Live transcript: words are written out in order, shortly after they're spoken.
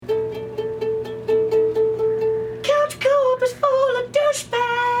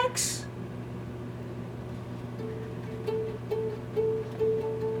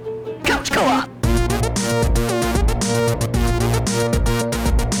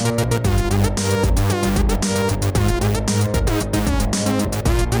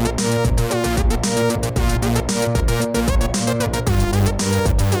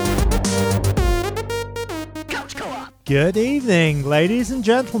Good evening, ladies and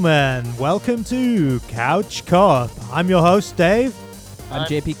gentlemen. Welcome to Couch Co-op. I'm your host, Dave. I'm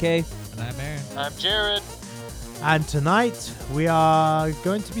JPK. And I'm Aaron. I'm Jared. And tonight we are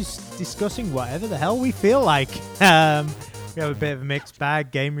going to be discussing whatever the hell we feel like. We have a bit of a mixed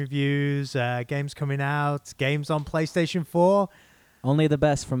bag. Game reviews, games coming out, games on PlayStation 4. Only the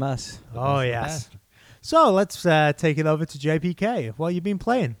best from us. Oh, yes. So let's take it over to JPK. What have you been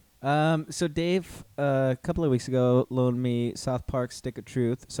playing? So Dave, a couple of weeks ago, loaned me South Park Stick of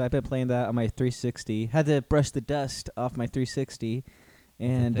Truth. So I've been playing that on my 360. Had to brush the dust off my 360.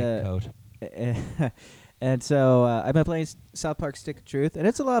 And and so I've been playing South Park Stick of Truth, and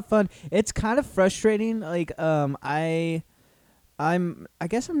it's a lot of fun. It's kind of frustrating. Like I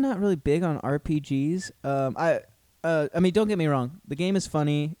guess I'm not really big on RPGs. I mean, don't get me wrong. The game is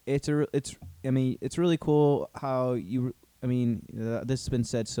funny. It's really cool how you. I mean, this has been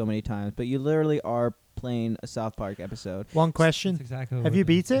said so many times, but you literally are playing a South Park episode. One question. Exactly. Have you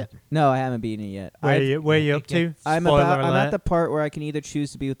beat it? No, I haven't beaten it yet. Where are you up to? I'm Spoiler at alert. the part where I can either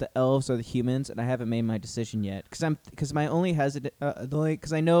choose to be with the elves or the humans, and I haven't made my decision yet. Because my only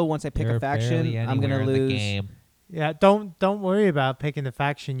because I know once I pick a faction, I'm gonna lose. Yeah, don't worry about picking the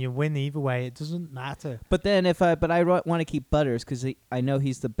faction. You win either way. It doesn't matter. But then I want to keep Butters because I know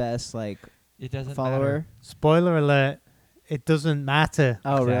he's the best It doesn't follower. matter. Spoiler alert. It doesn't matter.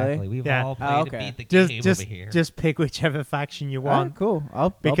 Oh, Exactly. really? We've Yeah. all played Oh, okay. to beat the game Just over here. just pick whichever faction you All right, want. cool.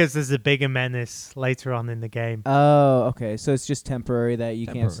 Because there's a bigger menace later on in the game. Oh, okay. So it's just temporary that you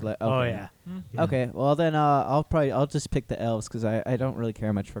can't Temporary. select. Oh, Okay. yeah. Yeah. Okay. Well, then I'll just pick the elves because I don't really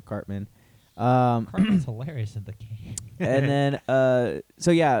care much for Cartman. Cartman's hilarious in the game. And then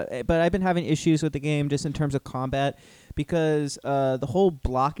but I've been having issues with the game just in terms of combat because the whole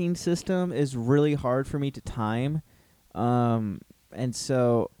blocking system is really hard for me to time, and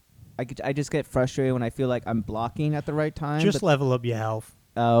so I just get frustrated when I feel like I'm blocking at the right time. Just level up your health.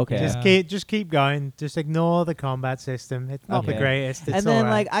 Oh, okay. Yeah. Just keep going. Just ignore the combat system. It's not the Okay. greatest. It's And then,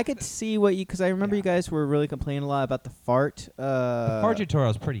 all right. I could see what you... Because I remember you guys were really complaining a lot about the fart. The fart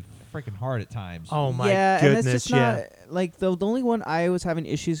tutorial is pretty freaking hard at times. Oh my yeah, goodness, and it's just yeah. not... Like, the only one I was having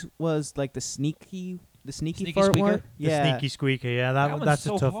issues was, like, the sneaky Sneaky fart squeaker? one. The sneaky squeaker, yeah, one's that's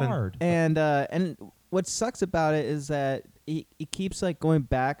so a tough one. hard. And what sucks about it is that it keeps, like, going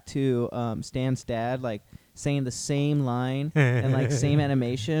back to Stan's dad, like, saying the same line and, like, same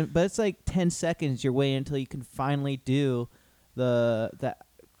animation. But it's, like, 10 seconds you're waiting until you can finally do the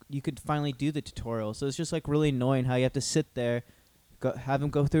tutorial. So it's just, like, really annoying how you have to sit there, have him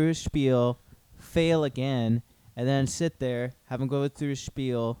go through his spiel, fail again, and then sit there, have him go through his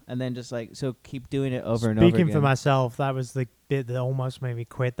spiel, and then just, like, so keep doing it over and over again. Speaking for myself, that was the bit that almost made me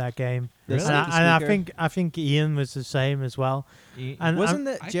quit that game. Really? And I think Ian was the same as well. And Wasn't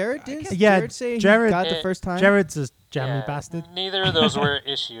that Jared did? Yeah, Jared say Jared- he got it the first time? Jared's a jammy Yeah, bastard. Neither of those were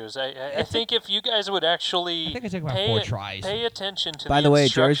issues. I think if you guys would actually I think it took about 4 tries. pay attention to By the way,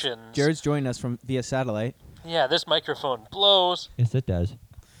 instructions. Jared's joining us from via satellite. Yeah, this microphone blows. Yes, it does.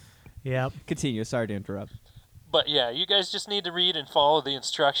 Yep. Continue. Sorry to interrupt. But yeah, you guys just need to read and follow the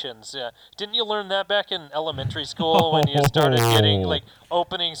instructions. Yeah. Didn't you learn that back in elementary school when you started getting like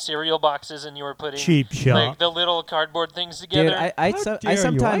opening cereal boxes and you were putting Cheap shot. like the little cardboard things together? Dude, I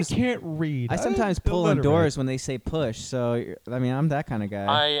sometimes can't read. I sometimes pull on doors when they say push. So I mean, I'm that kind of guy.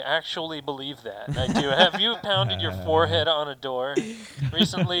 I actually believe that. I do. Have you pounded your forehead on a door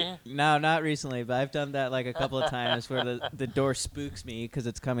recently? No, not recently, but I've done that like a couple of times where the door spooks me because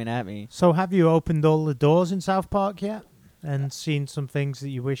it's coming at me. So have you opened all the doors in South Park yet? And seen some things that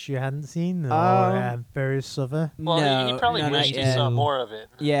you wish you hadn't seen? Or various other? Well, No, he probably no, not wished he yet. saw more of it.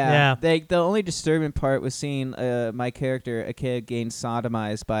 Yeah. Yeah. The only disturbing part was seeing my character, a kid, getting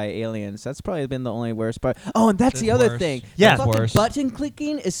sodomized by aliens. That's probably been the only worst part. Oh, and that's the other worse. thing. Yeah. The fucking Worse. button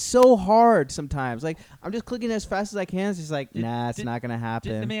clicking is so hard sometimes. Like, I'm just clicking as fast as I can. It's just like, nah, it's not going to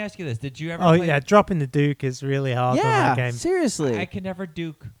happen. Let me ask you this: did you ever? Oh play yeah, dropping the Duke is really hard on that Yeah, game. seriously. I can never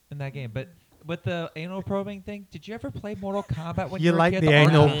duke in that game, but with the anal probing thing, did you ever play Mortal Kombat when You you were like a kid? the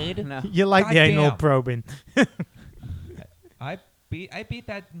anal- arcade? No. You like the anal Goddamn. probing. I beat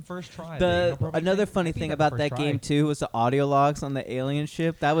that in first try. The anal probing another thing, funny I beat thing in about first that try. game too was the audio logs on the alien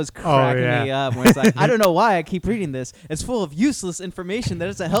ship. That was cracking yeah. me up. Where it's like, I don't know why I keep reading this. It's full of useless information that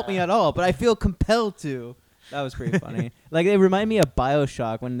doesn't help me at all, but I feel compelled to. That was pretty funny. Like, they remind me of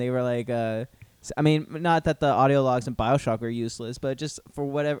BioShock when they were like, I mean, not that the audio logs in BioShock were useless, but just for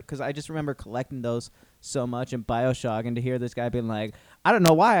whatever, because I just remember collecting those so much in BioShock, and to hear this guy being like, I don't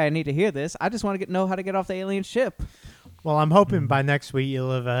know why I need to hear this. I just want to know how to get off the alien ship. Well, I'm hoping by next week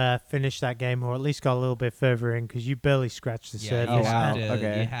you'll have finished that game, or at least got a little bit further in, because you barely scratched the Yeah, surface. Oh, you wow. have to,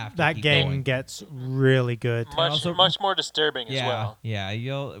 Okay. you have to That keep game going. gets really good. also- Much more disturbing Yeah, as well.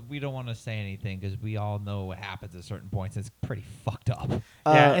 yeah. We don't want to say anything because we all know what happens at certain points. It's pretty fucked up.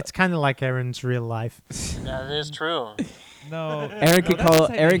 Yeah, Uh, it's kind of like Aaron's real life. Yeah, it is true. No, Aaron could that's call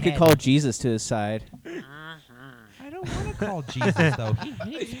inside my Aaron could head. call Jesus to his side. I don't want to call Jesus though. He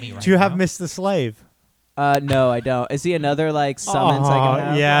hates me right Do you have now. Mr. Slave? No, I don't. Is he another like summons I Oh, can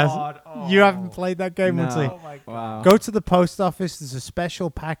have? yes. God, You oh. haven't played that game, No. Muncie. Oh my God. Wow. Go to the post office. There's a special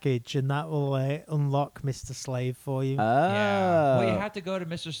package, and that will unlock Mr. Slave for you. Yeah. Well, you Oh. have to go to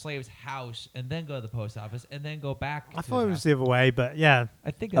Mr. Slave's house and then go to the post office and then go back. I to thought his it was house. the other way, but yeah. I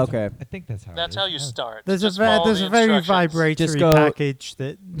think that's Okay. I think that's how. That's it how is. you Yeah. start. There's Just a follow there's the a very instructions. vibratory Just go- package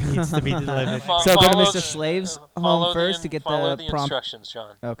that needs to be delivered. So go to Follow Mr. the- Slave's follow home the first in- to get follow the the prompt. instructions,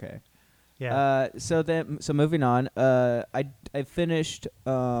 John. Okay. Yeah. So moving on. I finished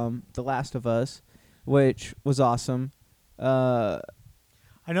The Last of Us, which was awesome. I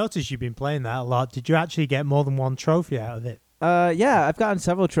noticed you've been playing that a lot. Did you actually get more than one trophy out of it? Yeah, I've gotten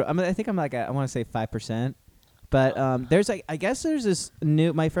several. I think I'm like I want to say 5%, but there's like I guess there's this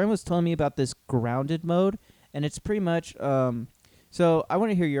new. My friend was telling me about this grounded mode, and it's pretty much. So I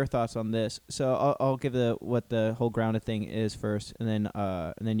want to hear your thoughts on this. So I'll give what the whole grounded thing is first, and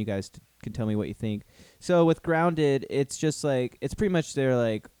then you guys can tell me what you think. So with grounded, it's just like it's pretty much their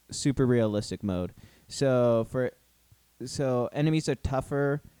like super realistic mode. So enemies are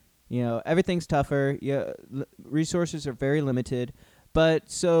tougher. You know, everything's tougher. Yeah, resources are very limited. But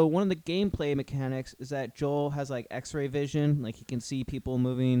so one of the gameplay mechanics is that Joel has like X-ray vision, like he can see people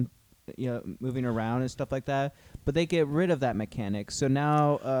moving around and stuff like that. But they get rid of that mechanic. So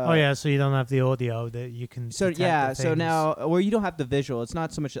now Oh yeah, so you don't have the audio that you can. So detect the yeah, so things. now where you don't have the visual. It's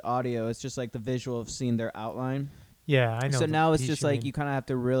not so much the audio, it's just like the visual of seeing their outline. Yeah, I know. So the now it's piece just you like mean. you kind of have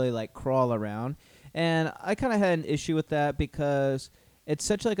to really like crawl around. And I kind of had an issue with that because it's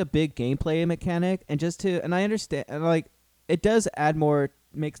such like a big gameplay mechanic, and I understand, and like it does add more,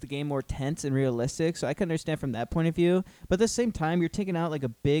 makes the game more tense and realistic. So I can understand from that point of view. But at the same time, you're taking out like a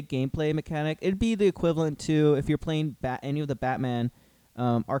big gameplay mechanic. It'd be the equivalent to if you're playing any of the Batman,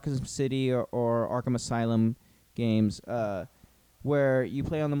 Arkham City or Arkham Asylum games, where you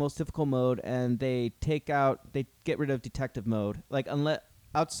play on the most difficult mode and they get rid of detective mode. Like unless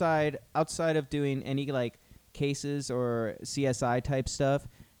outside of doing any like cases or CSI type stuff,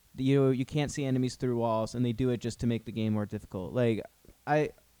 you can't see enemies through walls, and they do it just to make the game more difficult. Like I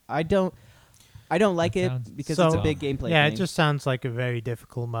don't like That it sounds because it's a so- big gameplay Yeah, thing. it just sounds like a very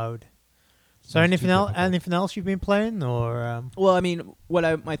difficult mode. So Sounds anything too else? difficult. Anything else you've been playing, or Well, I mean,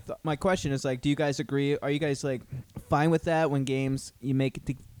 my question is like, do you guys agree? Are you guys like fine with that when games you make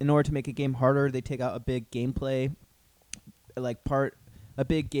it in order to make a game harder, they take out a big gameplay a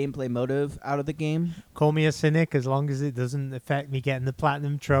big gameplay motive out of the game? call me a cynic as long as it doesn't affect me getting the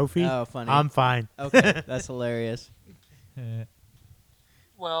platinum trophy? Oh, funny. I'm fine. Okay, that's hilarious.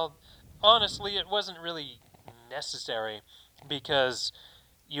 Well, honestly, it wasn't really necessary because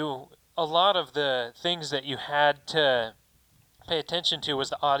a lot of the things that you had to pay attention to was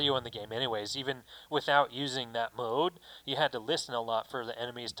the audio in the game anyways. Even without using that mode, you had to listen a lot for the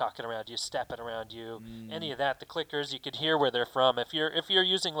enemies talking around you, stepping around you, any of that. The clickers, you could hear where they're from. If you're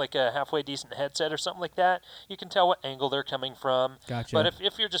using like a halfway decent headset or something like that, you can tell what angle they're coming from. Gotcha. But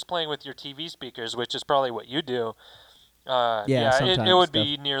if you're just playing with your TV speakers, which is probably what you do, Yeah, it sometimes would stuff-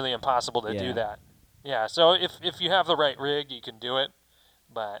 be nearly impossible to Yeah. do that. Yeah, so if you have the right rig, you can do it.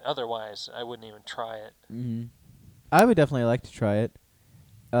 But otherwise, I wouldn't even try it. Hmm. I would definitely like to try it.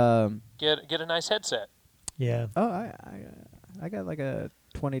 Get a nice headset. Yeah. Oh, I got like a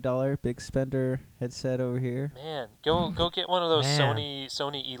 $20 big spender headset over here. Man, go get one of those Man.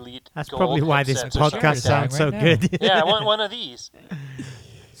 Sony Elite. That's Gold probably why this headsets or something podcast like that. sounds so Right now. good. Yeah, I want one of these.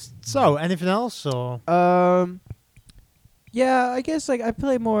 So, anything else, or Yeah, I guess like I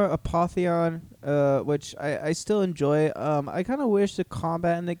play more Apotheon, which I still enjoy. I kind of wish the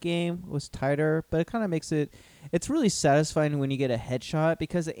combat in the game was tighter, but it kind of makes it's really satisfying when you get a headshot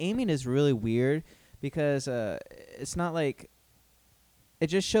because the aiming is really weird because it's not like it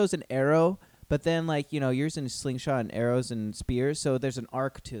just shows an arrow, but then like you're using a slingshot and arrows and spears, so there's an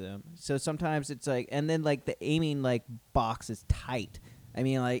arc to them. So sometimes it's like, and then like the aiming like box is tight. I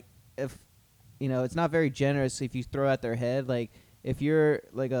mean, like if it's not very generous if you throw at their head. Like if you're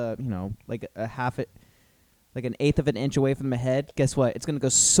like like an eighth of an inch away from the head, guess what? It's gonna go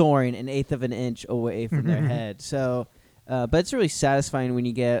soaring an eighth of an inch away from their head. So, but it's really satisfying when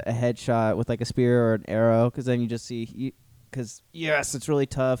you get a headshot with like a spear or an arrow, because then you just see because yes, it's really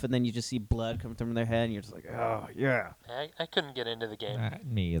tough, and then you just see blood come from their head, and you're just like, oh yeah, I couldn't get into the game.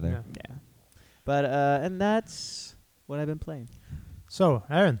 Me either. yeah. But and that's what I've been playing. So,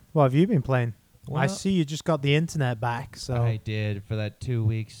 Aaron, what have you been playing? I Well, see you just got the internet back. So, I did for that 2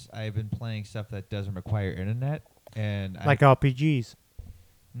 weeks. I've been playing stuff that doesn't require internet, and like RPGs.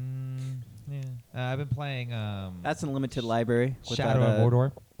 yeah. I've been playing. That's an limited library. Shadow without, of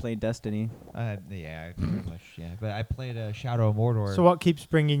Mordor. Playing Destiny. Yeah, pretty much. Yeah, but I played Shadow of Mordor. So, what keeps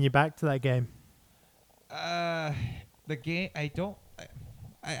bringing you back to that game? The game. I don't.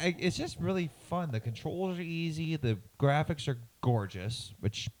 It's just really fun. The controls are easy. The graphics are gorgeous,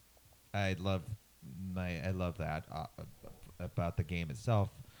 which I love. I love that about the game itself.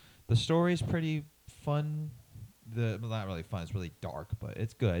 The story is pretty fun. Not really fun. It's really dark, but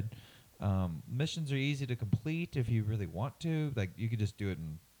it's good. Missions are easy to complete if you really want to. Like you could just do it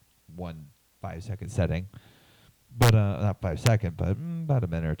in 1 5-second setting, but not 5 second, but about a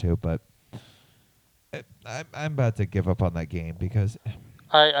minute or two. But I'm about to give up on that game because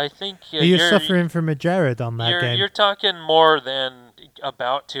I think Are you suffering from a Jared on that game? You're talking more than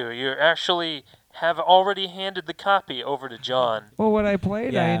about to. You actually have already handed the copy over to John. well, when I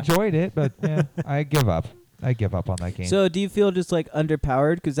played, I Yeah. enjoyed it, but yeah, I give up. I give up on that game. So do you feel just like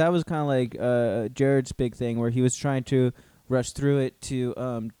underpowered? Because that was kind of like Jared's big thing, where he was trying to rush through it to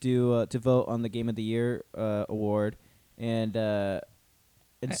to vote on the Game of the Year award, and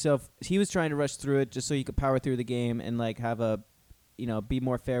so he was trying to rush through it just so he could power through the game and like have a, be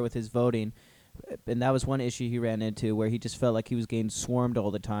more fair with his voting. And that was one issue he ran into, where he just felt like he was getting swarmed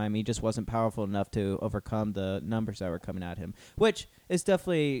all the time. He just wasn't powerful enough to overcome the numbers that were coming at him, which is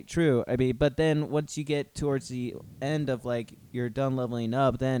definitely true. I mean, but then once you get towards the end of like you're done leveling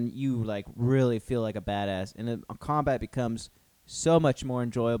up, then you like really feel like a badass, and combat becomes so much more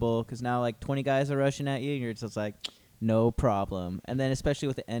enjoyable because now like 20 guys are rushing at you, and you're just like, no problem. And then especially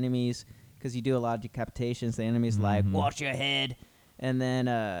with the enemies, because you do a lot of decapitations, the enemies like, watch your head, and then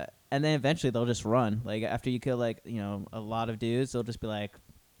eventually they'll just run. Like after you kill like a lot of dudes, they'll just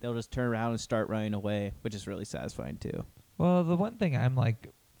turn around and start running away, which is really satisfying too. Well, the one thing I'm like,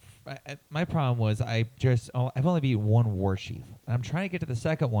 my problem was I've only beat one war chief. I'm trying to get to the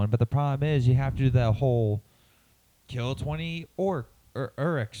second one, but the problem is you have to do the whole kill 20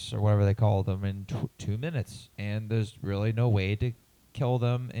 Uruks or whatever they call them in 2 minutes, and there's really no way to kill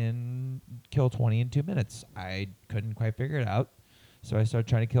 20 in 2 minutes. I couldn't quite figure it out. So I started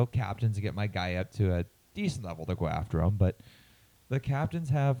trying to kill captains to get my guy up to a decent level to go after them. But the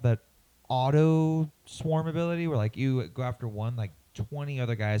captains have that auto swarm ability where, like, you go after one, like 20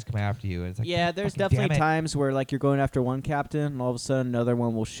 other guys come after you. And it's like, Yeah, there's fucking definitely damn it. times where like you're going after one captain, and all of a sudden another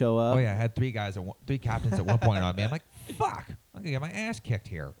one will show up. Oh, yeah, I had three captains at one point on me. I'm like, fuck, I'm going to get my ass kicked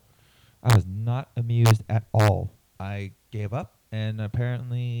here. I was not amused at all. I gave up, and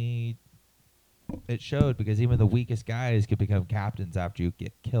apparently it showed because even the weakest guys could become captains after you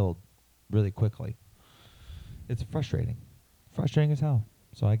get killed really quickly. It's frustrating. Frustrating as hell.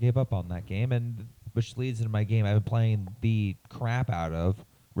 So I gave up on that game, and which leads into my game I've been playing the crap out of,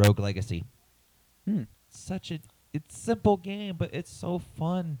 Rogue Legacy. It's simple game, but it's so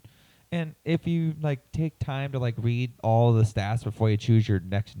fun. And if you like take time to like read all the stats before you choose your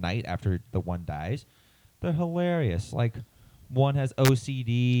next knight after the one dies, they're hilarious. Like one has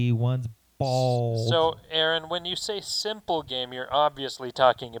OCD, one's bald. So, Aaron, when you say simple game, you're obviously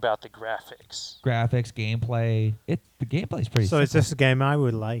talking about the graphics. Graphics, gameplay. The gameplay's pretty So simple. is this a game I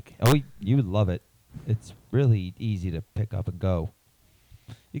would like? Oh, you would love it. It's really easy to pick up and go.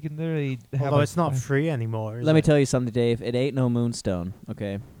 You can literally have Although it's not free anymore. Is Let me it? tell you something, Dave. It ain't no Moonstone.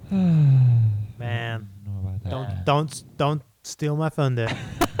 Okay. Man, know about that. don't steal my thunder.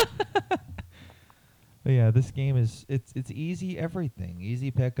 But yeah, this game is it's easy everything. Easy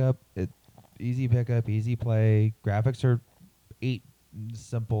pickup, easy play. Graphics are 8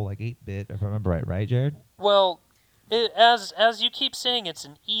 simple, like 8-bit if I remember right, Jared? Well, as you keep saying, it's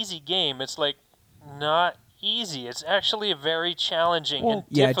an easy game. It's like not easy. It's actually a very challenging and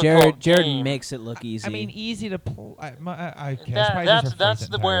Yeah, difficult Jared game. makes it look easy. I mean, easy to play. That's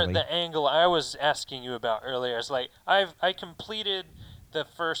the angle I was asking you about earlier. It's like I completed the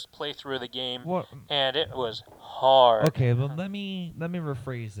first playthrough of the game, What? and it was hard. Okay, well let me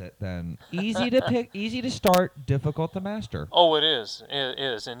rephrase it then. Easy to pick, easy to start, difficult to master. Oh, it is. It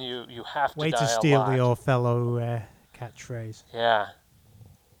is, and you have to Way die to a steal lot. your fellow catchphrase. Yeah.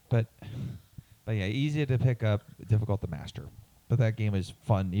 But yeah, easy to pick up, difficult to master. But that game is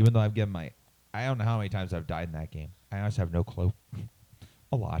fun, even though I've given I don't know how many times I've died in that game. I honestly have no clue.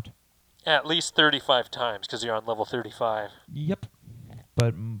 A lot. At least 35 times because you're on level 35. Yep.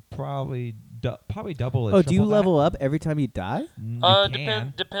 But probably probably double it. Oh, do you triple that. level up every time you die? You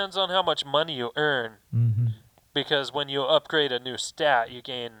can. Depends on how much money you earn. Mm-hmm. Because when you upgrade a new stat, you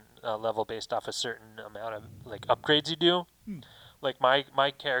gain a level based off a certain amount of like upgrades you do. Like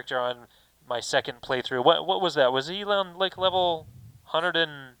my character on my second playthrough, what was that? Was he on like level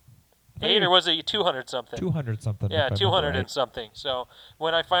 108 or was it 200 something? 200 something. Yeah, if I 200 remember and right. something. So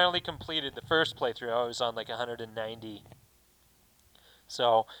when I finally completed the first playthrough, I was on like 190.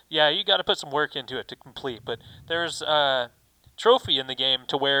 So yeah, you got to put some work into it to complete. But there's a trophy in the game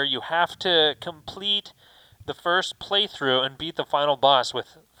to where you have to complete the first playthrough and beat the final boss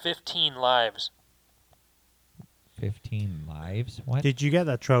with 15 lives. 15 lives. What? Did you get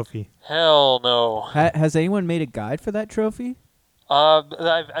that trophy? Hell no. Has anyone made a guide for that trophy?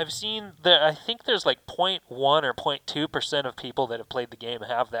 I've seen that. I think there's like 0.1 or 0.2% of people that have played the game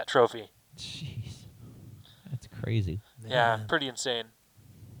have that trophy. Jeez, that's crazy. Yeah, Man. pretty insane.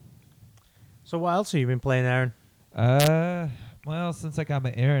 So what else have you been playing, Aaron? Well, since I got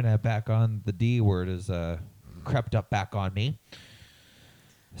my internet back on, the D word has crept up back on me.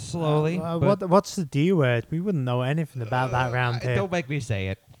 Slowly. but What's the D word? We wouldn't know anything about that round here. Don't make me say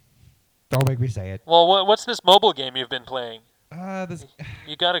it. Don't make me say it. Well, what's this mobile game you've been playing? This.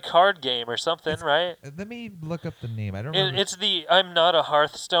 You got a card game or something, right? Let me look up the name. I don't remember. It's the I'm not a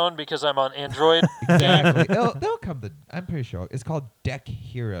Hearthstone because I'm on Android. Exactly. they'll come to. I'm pretty sure it's called Deck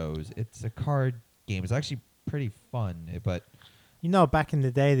Heroes. It's a card game. It's actually pretty fun, but You know, back in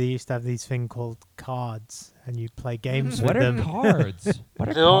the day, they used to have these thing called cards, and you play games what with are them. cards? What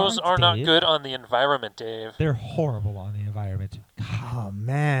are Those cards, are not Dave? good on the environment, Dave. They're horrible on the environment. Oh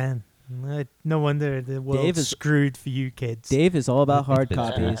man, no wonder the world's Dave is- screwed for you kids. Dave is all about hard It's been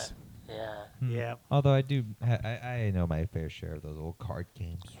copies. Yeah. Yeah. Although I do, I know my fair share of those old card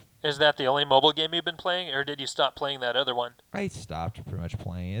games. Is that the only mobile game you've been playing, or did you stop playing that other one? I stopped pretty much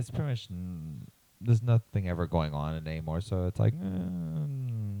playing. It's pretty much there's nothing ever going on in it anymore, so it's like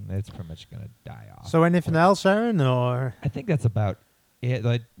it's pretty much gonna die off. So anything else, Aaron, or I think that's about it.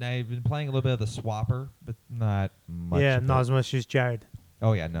 Like I've been playing a little bit of the Swapper, but not much. yeah, of not it. as much as Jared.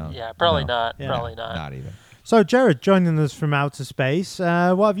 Oh yeah, no. Yeah, probably no, not. Yeah. Probably not. Not even. So Jared, joining us from outer space,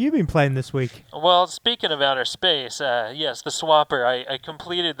 what have you been playing this week? Well, speaking of outer space, yes, the Swapper. I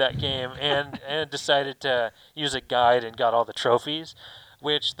completed that game and decided to use a guide and got all the trophies.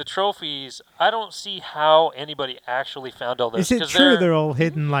 Which the trophies, I don't see how anybody actually found all those. Is it 'cause true they're all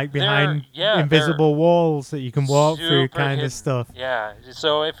hidden like behind yeah, invisible walls that you can walk through, super kind hidden. of stuff? Yeah.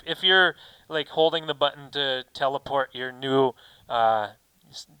 So if you're like holding the button to teleport your new,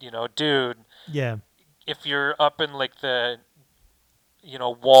 dude, Yeah. if you're up in like the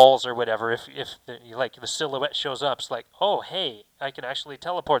walls or whatever, if the silhouette shows up, it's like, oh hey, I can actually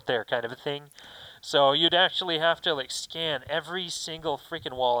teleport there, kind of a thing. So you'd actually have to like scan every single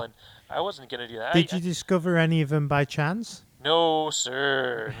freaking wall, and I wasn't gonna do that. Did you discover any of them by chance? No,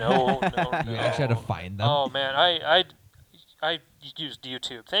 sir. No. You actually had to find them. Oh man, I used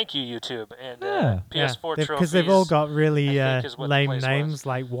YouTube. Thank you, YouTube, and Yeah. PS4 trophies. Because they've all got really I think is what the lame place was. names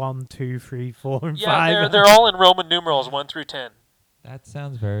like 1, 2, 3, 4, and Yeah, 5. they're all in Roman numerals 1 through 10. That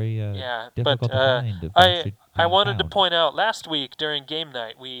sounds very Yeah, difficult but to find. if I should I be wanted to found. point out last week during game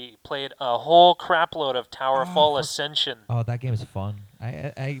night we played a whole crapload of Towerfall Ascension. Oh, that game is fun.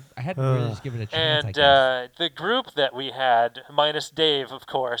 I hadn't really just given it a chance. I And guess. the group that we had, minus Dave, of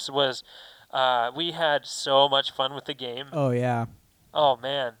course, was we had so much fun with the game. Oh yeah. Oh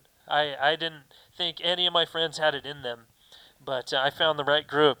man, I didn't think any of my friends had it in them, but I found the right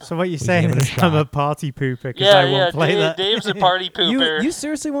group. So what you're We saying gave it a is I'm a shot. party pooper because Yeah, I won't play that. Dave's a party pooper. You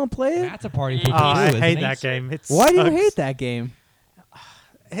seriously won't play it? That's a party. Oh, for Oh, I isn't hate it? that game. It Why do you sucks. hate that game?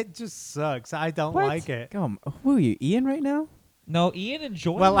 It just sucks. I don't What? like it. Come on, who are you, Ian, right now? No, Ian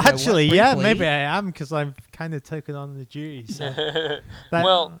enjoyed Well, it. actually, yeah, briefly. maybe I am because I'm kind of taking on the duty. So that,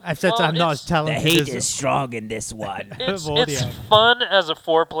 Well, I've said well, I'm not it's- as talented as strong in this one. it's of audio. fun as a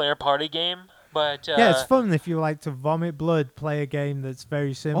 4-player party game, but yeah, it's fun if you like to vomit blood. Play a game that's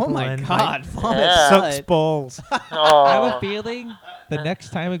very simple. Oh my and, god, vomit Yeah. sucks blood. balls. I have Oh, a feeling the next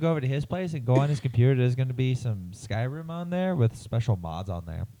time we go over to his place and go on his computer, there's going to be some Skyrim on there with special mods on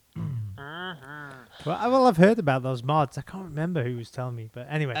there. Well, I've heard about those mods. I can't remember who was telling me, but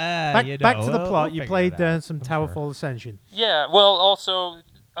anyway, back you back know, to the we'll plot. You figure played it out, some I'm sure. Towerfall Ascension. yeah. Well, also,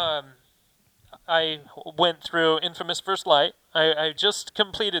 I went through Infamous First Light. I just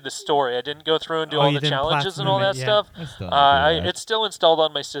completed the story. I didn't go through and do Oh, all you the didn't challenges and all platinum that it yet. stuff. I still need to do that. It's still installed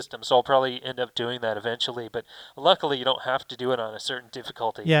on my system, so I'll probably end up doing that eventually. But luckily, you don't have to do it on a certain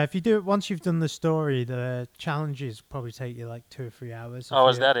difficulty. Yeah, if you do it once you've done the story, the challenges probably take you like 2 or 3 hours. Oh,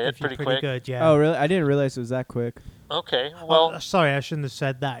 if is that it? If you're Pretty pretty quick? good, yeah. Oh, really? I didn't realize it was that quick. Okay. Oh, Well, sorry, I shouldn't have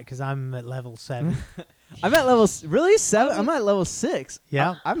said that because I'm at level 7. I'm at level really 7. I'm at level 6.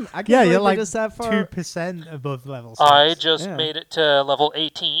 Yeah. I can't Yeah, believe you're we're like just that far. 2% above level 6. I just Yeah. made it to level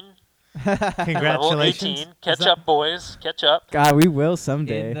 18. Level Congratulations. 18. Is Catch that- up, boys. Catch up. God, we will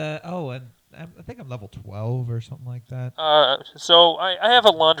someday. And I think I'm level 12 or something like that. So I have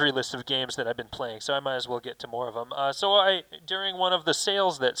a laundry list of games that I've been playing, so I might as well get to more of them. During one of the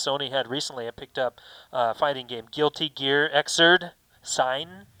sales that Sony had recently, I picked up fighting game Guilty Gear Xrd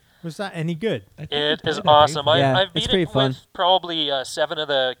Sign. Was that any good? I think It we is played that awesome. briefly. Yeah, I've it's beat pretty it fun. with probably 7 of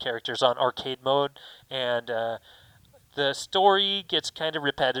the characters on arcade mode, and the story gets kind of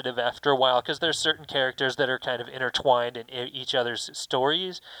repetitive after a while because there's certain characters that are kind of intertwined in each other's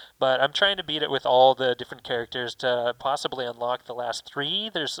stories. But I'm trying to beat it with all the different characters to possibly unlock the last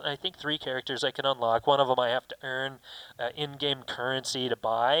 3. There's, I think, 3 characters I can unlock. One of them I have to earn in-game currency to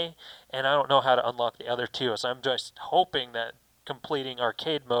buy, and I don't know how to unlock the other 2. So I'm just hoping that completing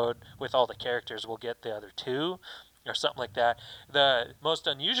arcade mode with all the characters will get the other 2 or something like that. The most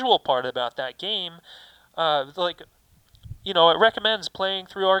unusual part about that game, it recommends playing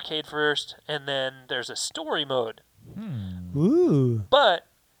through arcade first, and then there's a story mode. Ooh. But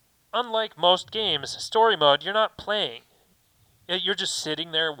unlike most games, story mode, you're not playing. You're just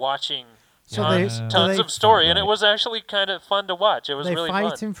sitting there watching So tons, they- do tons they- of story, and it Right. was actually kind of fun to watch. It was They really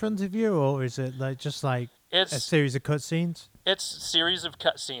fight fun. in front of you, or is it like just like a It's series of cutscenes? it's a series of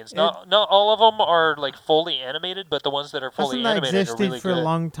cutscenes. Not all of them are like fully animated, but the ones that are fully Hasn't that animated are existed really for good. a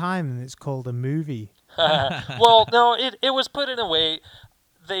long time, and it's called a movie? Well, no, it was put in a way.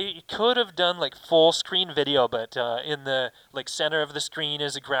 They could have done like full screen video, but in the like center of the screen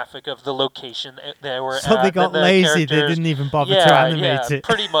is a graphic of the location they were So at. they and got the lazy. They characters- didn't even bother yeah, to animate yeah, it.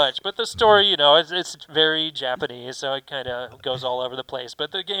 pretty much. But the story, it's very Japanese, so it kind of goes all over the place.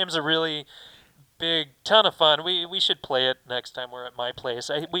 But the game's a really big ton of fun. We should play it next time we're at my place.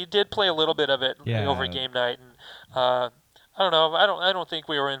 We did play a little bit of it Yeah. over game night, and I don't know. I don't think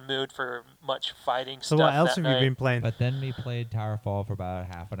we were in the mood for much fighting So stuff what else that have you night. been playing? But then we played Towerfall for about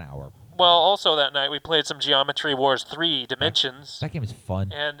half an hour. Well, also that night we played some Geometry Wars 3 Dimensions, That game is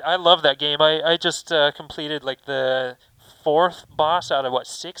fun. and I love that game. I just completed like the 4th boss out of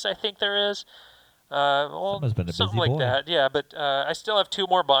 6 I think there is. Someone's been a something busy like boy. that. Yeah, but I still have 2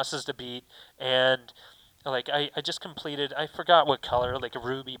 more bosses to beat, and like I just completed. I forgot what color, like a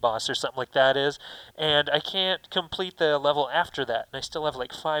ruby boss or something like that is, and I can't complete the level after that, and I still have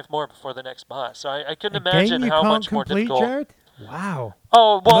like 5 more before the next boss. So I couldn't A imagine game you how can't much more complete, difficult. Jared? Wow.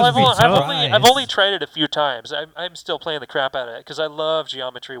 Oh well, Must I've be only, tough. I've only tried it a few times. I'm still playing the crap out of it because I love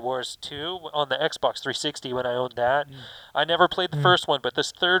Geometry Wars 2 on the Xbox 360 when I owned that. I never played the first one, but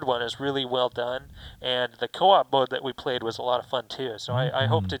this third one is really well done, and the co-op mode that we played was a lot of fun too. So I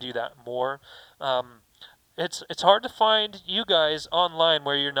hope to do that more. It's hard to find you guys online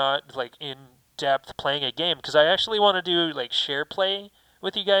where you're not like in depth playing a game because I actually want to do like share play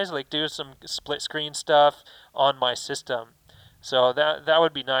with you guys, like do some split screen stuff on my system. So that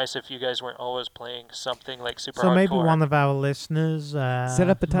would be nice if you guys weren't always playing something like super So hardcore. maybe one of our listeners Set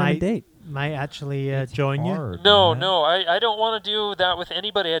up a time might, and date. might actually It's join you. hard, No, man. no, I don't want to do that with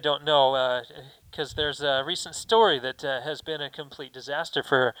anybody I don't know because there's a recent story that has been a complete disaster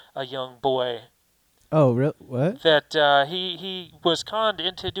for a young boy. Oh, real? What? That he was conned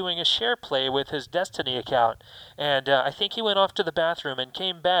into doing a share play with his Destiny account, and I think he went off to the bathroom and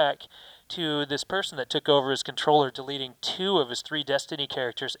came back to this person that took over his controller, deleting 2 of his 3 Destiny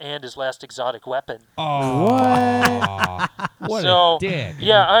characters and his last exotic weapon. Oh, what So, a dick.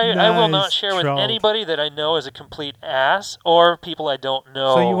 Yeah, I will not Nice share with troll. anybody that I know is a complete ass or people I don't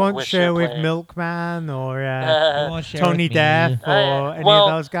know. So you won't with share with play. Milkman or You wanna share Tony with me? Death or any well-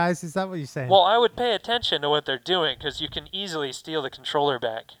 of those guys? Is that what you're saying? Well, I would pay attention to what they're doing because you can easily steal the controller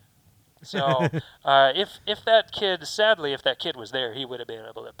back. So if that kid, sadly, if that kid was there, he would have been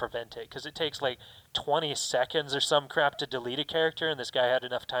able to prevent it because it takes like 20 seconds or some crap to delete a character, and this guy had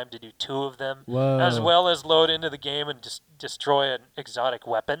enough time to do 2 of them, Whoa. as well as load into the game and destroy an exotic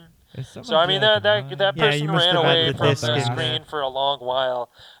weapon. Is someone So I mean that like, that Yeah, person you must ran have had away the from disc the in screen there. for a long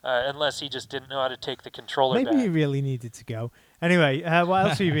while, unless he just didn't know how to take the controller Maybe back. you really needed to go. Anyway, what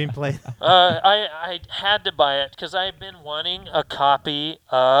else have you been playing? I had to buy it because I've been wanting a copy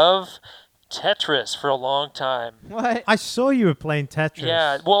of Tetris for a long time. What? I saw you were playing Tetris.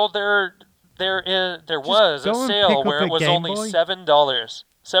 Yeah, well, they're there Just was a go and sale pick up where a it was Game only Boy. $7.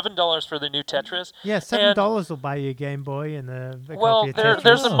 $7 for the new Tetris. Yeah, $7 will buy you a Game Boy and a Well, copy of there- Tetris.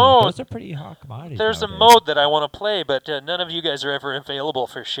 there's a No, mode. Those are pretty hot commodities. There's a nowadays. mode that I want to play, but none of you guys are ever available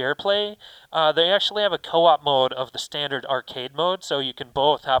for share play. They actually have a co-op mode of the standard arcade mode, so you can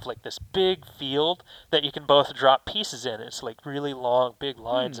both have like this big field that you can both drop pieces in. It's like really long, big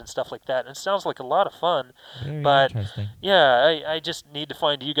lines and stuff like that. And it sounds like a lot of fun. Very but- interesting. Yeah, I just need to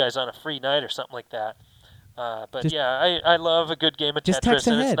find you guys on a free night or something like that. But Just- yeah, I love a good game of Just Tetris, text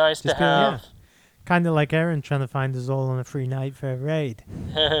and it's ahead. nice Just to be like, have. Kind of like Aaron trying to find us all on a free night for a raid.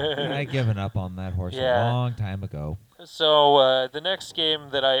 I given up on that horse Yeah. a long time ago. So the next game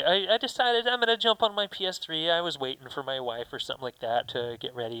that I decided I'm gonna jump on my PS3. I was waiting for my wife or something like that to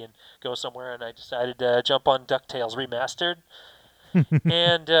get ready and go somewhere, and I decided to jump on DuckTales Remastered.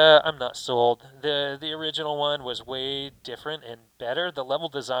 And I'm not sold. The original one was way different and better. The level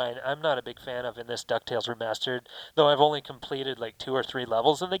design I'm not a big fan of in this DuckTales Remastered, though I've only completed like 2 or 3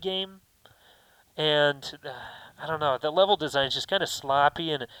 levels in the game. And I don't know, the level design is just kind of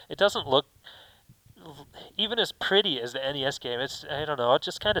sloppy, and it doesn't look even as pretty as the NES game. It's, I don't know, it's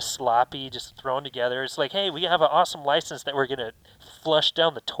just kind of sloppy, just thrown together. It's like, hey, we have an awesome license that we're gonna flush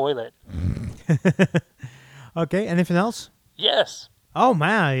down the toilet. Okay, anything else? Yes. Oh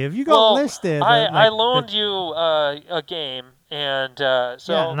man, have you got Well, listed? I loaned you a game, and so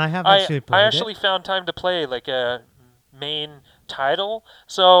Yeah, and I have actually played I it. actually found time to play like a main title,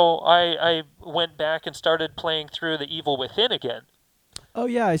 so I went back and started playing through The Evil Within again. Oh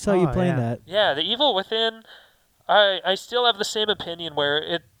yeah, I saw you Oh, playing yeah. that. Yeah, The Evil Within, I still have the same opinion where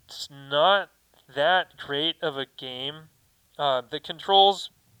it's not that great of a game. The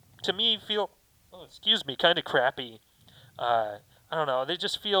controls, to me, feel, kind of crappy. I don't know, they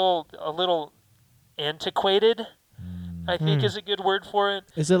just feel a little antiquated, I think is a good word for it.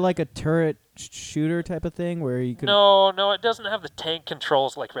 Is it like a turret shooter type of thing where you could? No, it doesn't have the tank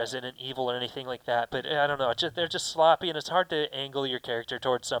controls like Resident Evil or anything like that. But I don't know, they're just sloppy, and it's hard to angle your character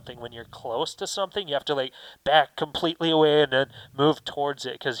towards something when you're close to something. You have to like back completely away and then move towards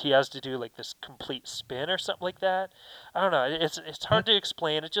it because he has to do like this complete spin or something like that. I don't know. It's hard to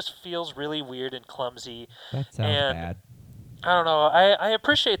explain. It just feels really weird and clumsy. That sounds And- bad. I don't know. I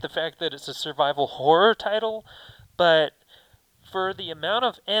appreciate the fact that it's a survival horror title, but for the amount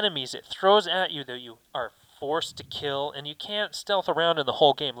of enemies it throws at you that you are forced to kill, and you can't stealth around in the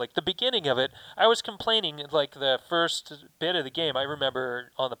whole game. Like the beginning of it, I was complaining like the first bit of the game. I remember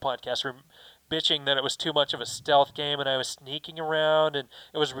on the podcast bitching that it was too much of a stealth game, and I was sneaking around, and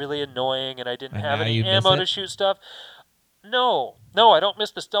it was really annoying, and I didn't And have now any you miss ammo to it? shoot stuff. No, I don't miss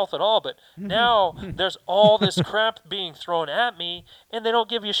the stealth at all, but now there's all this crap being thrown at me, and they don't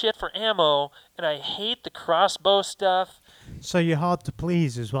give you shit for ammo, and I hate the crossbow stuff. So you're hard to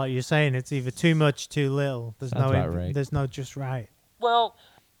please, is what you're saying. It's either too much, too little. There's Sounds no, about right. there's no just right. Well,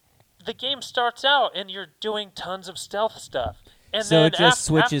 the game starts out, and you're doing tons of stealth stuff. And So then it just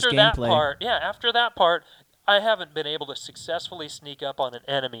switches after that gameplay. after that part, I haven't been able to successfully sneak up on an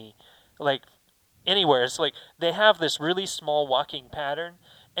enemy, like, anywhere. It's like they have this really small walking pattern,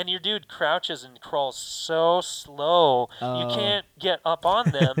 and your dude crouches and crawls so slow, you Oh. can't get up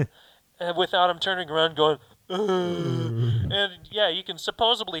on them without him turning around going, "Ugh." And yeah, you can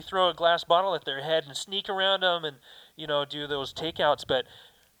supposedly throw a glass bottle at their head and sneak around them and, do those takeouts, but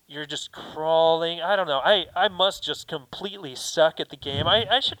you're just crawling. I don't know. I must just completely suck at the game.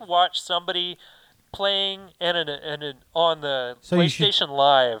 I should watch somebody playing on the So you should- PlayStation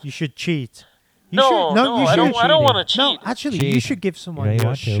Live. You should cheat. You No, should, no, you I should. don't want to No, cheat. actually, you Cheat. should give someone Yeah, you your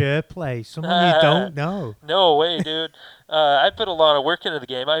want to. share play, someone you don't know. No way, dude. I put a lot of work into the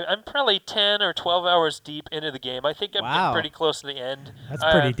game. I'm probably 10 or 12 hours deep into the game. I think I'm Wow. getting pretty close to the end. That's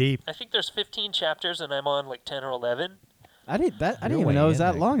pretty deep. I think there's 15 chapters, and I'm on like 10 or 11. I didn't You're even way know it was in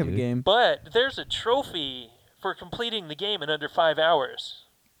that there, long of a dude. game. But there's a trophy for completing the game in under 5 hours.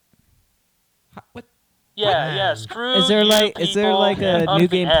 What? Yeah, yeah. Screw Is there you like a people up new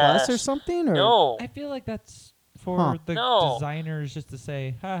the game plus or ass. something? Or? No. I feel like that's for Huh. the No. designers just to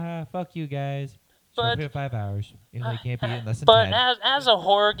say, haha, fuck you guys. But- Trophy of 5 hours. Even though you can't beat it in less than But 10. as a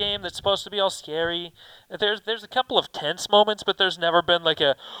horror game that's supposed to be all scary, there's a couple of tense moments, but there's never been like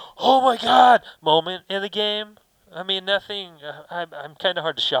a oh my god moment in the game. I mean, nothing. I'm kind of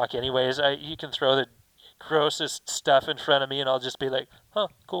hard to shock, anyways. You can throw the grossest stuff in front of me, and I'll just be like, huh,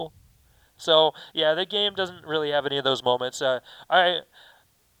 cool. So yeah, the game doesn't really have any of those moments.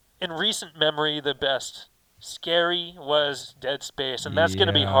 In recent memory, the best scary was Dead Space, and that's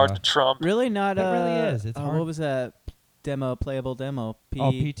gonna be hard Yeah. to trump. Really not. It really is. It's hard. What was that playable demo?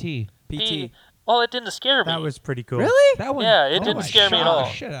 Oh, PT. PT. Well, it didn't scare me. That was pretty cool. Really? That one, Yeah, it that didn't one scare me at shocked all.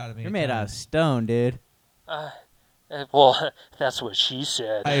 the shit out of me. You're at made out of times. stone, dude. Well, that's what she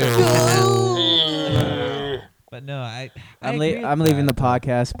said. But no, I I'm agree with I'm leaving the that, though.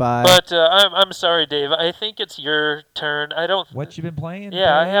 podcast. Bye. But I'm sorry, Dave. I think it's your turn. I don't. What you been playing?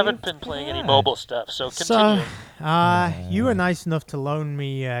 Yeah, I Dave? haven't been playing any God. mobile stuff, so So, continue. you were nice enough to loan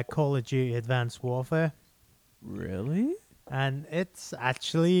me Call of Duty Advanced Warfare, Really? and it's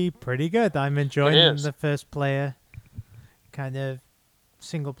actually pretty good. I'm enjoying is. the first player kind of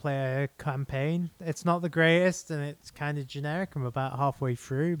single player campaign. It's not the greatest, and it's kind of generic. I'm about halfway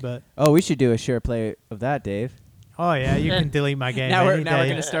through, but Oh, we should do a share play of that, Dave. oh yeah, you can delete my game Now we're any now we're day.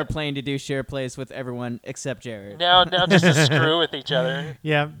 gonna start playing to do share plays with everyone except Jared. Now just to screw with each other.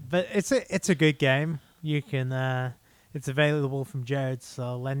 Yeah, but it's a good game. You can it's available from Jared's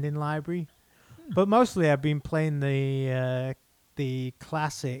lending library. But mostly I've been playing the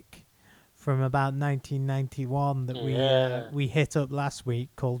classic from about 1991 that Yeah. we hit up last week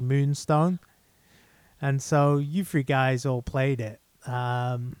called Moonstone. And so you three guys all played it.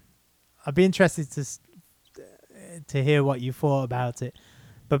 I'd be interested to hear what you thought about it.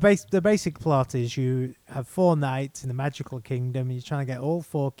 But the basic plot is you have 4 knights in a magical kingdom. And you're trying to get all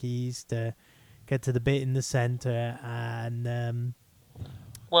 4 keys to get to the bit in the center. And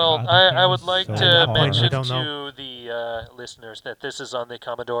Well, God, I that would game like is to so hard. mention I don't to know. the listeners that this is on the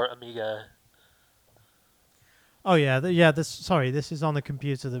Commodore Amiga. oh yeah, this is on a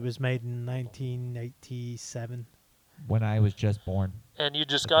computer that was made in 1987. When I was just born. And you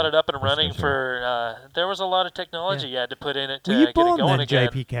just got it up and For running special. for. There was a lot of technology you had to put in it to Were you get it born going then, again.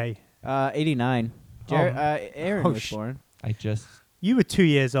 JPK? 89. Jared, Oh. Aaron Oh, was born. I just You were 2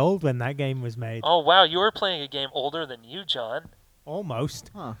 years old when that game was made. Oh wow, you were playing a game older than you, John.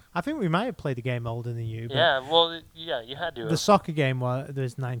 Almost. Huh. I think we might have played a game older than you. But Yeah, well, yeah, you had to. the soccer game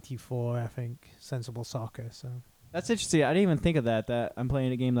was 94, I think. Sensible Soccer. So, That's interesting. I didn't even think of that. That I'm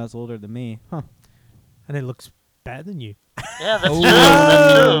playing a game that's older than me. Huh. and it looks better than you. Yeah, that's Ooh. true.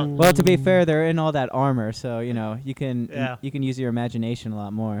 That's true. Well, to be fair, they're in all that armor, so you can Yeah. you can use your imagination a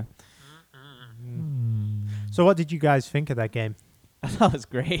lot more. So, what did you guys think of that game? I thought it was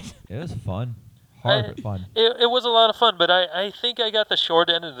great. it was fun. Hard I- but fun. It was a lot of fun, but I think I got the short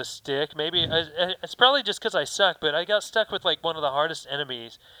end of the stick. Maybe it's probably just because I suck, but I got stuck with like one of the hardest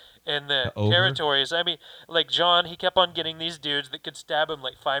enemies in the The ogre? territories. I mean, like John, he kept on getting these dudes that could stab him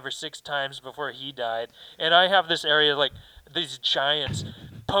like 5 or 6 times before he died, and I have this area like these giants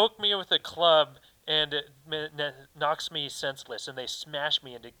poke me with a club and it knocks me senseless, and they smash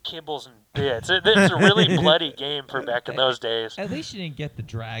me into kibbles and bits. It's a really bloody game for back in those days. At least you didn't get the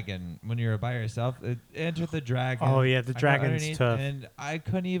dragon when you were by yourself. Enter the dragon. Oh, yeah, the I got dragon's underneath, tough. And I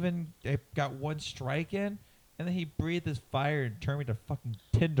couldn't even. I got one strike in, and then he breathed his fire and turned me to fucking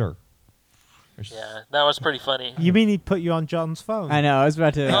tinder. Or s- Yeah, that was pretty funny. You mean he'd put you on John's phone? I know. I was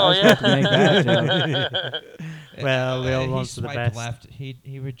about to. I Oh was about to make that yeah. joke. Well, the old he ones are the swiped best. left.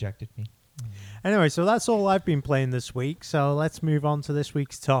 He rejected me. Anyway, so that's all I've been playing this week. So let's move on to this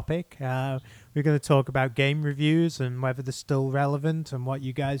week's topic. We're going to talk about game reviews and whether they're still relevant and what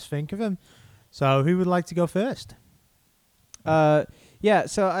you guys think of them. So who would like to go first? Yeah.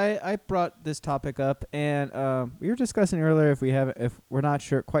 So I brought this topic up, and we were discussing earlier if we're not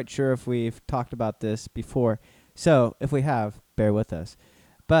quite sure if we've talked about this before. So if we have, bear with us.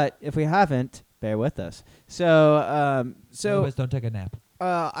 But if we haven't, bear with us. So Otherwise, don't take a nap.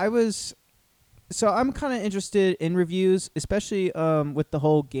 I'm kind of interested in reviews, especially with the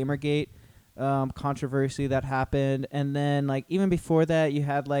whole Gamergate controversy that happened, and then like even before that, you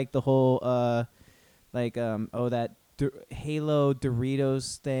had like the whole that Halo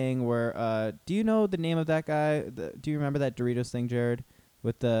Doritos thing. Where do you know the name of that guy? Do you remember that Doritos thing, Jared?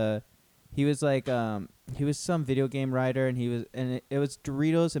 He was like he was some video game writer, and it was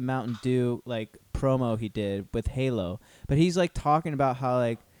Doritos and Mountain Dew like promo he did with Halo, but he's like talking about how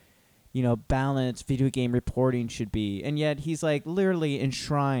like, balanced video game reporting should be. And yet he's like literally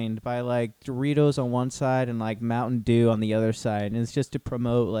enshrined by like Doritos on one side and like Mountain Dew on the other side. And it's just to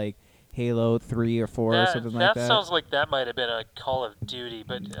promote like Halo 3 or 4 or something like that. That sounds like that might have been a Call of Duty,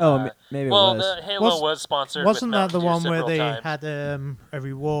 but Maybe it well, was. the Halo was sponsored. Wasn't with that the Mountain Dew one where several they times. had a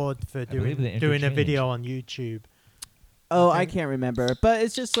reward for believe they doing a interchanged. video on YouTube? Oh, I I think- can't remember. But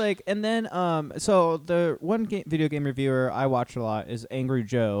it's just like, and then, so the one video game reviewer I watch a lot is Angry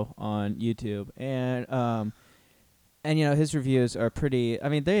Joe on YouTube. And his reviews are pretty, I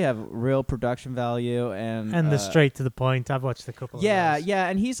mean, they have real production value and And they're straight to the point. I've watched a couple of Yeah, those. yeah,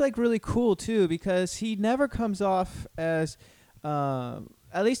 and he's like really cool too because he never comes off as,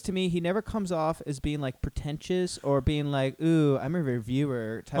 at least to me, he never comes off as being like pretentious or being like, "Ooh, I'm a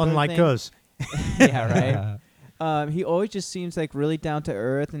reviewer." Type Unlike of thing. us. Yeah, right. He always just seems like really down to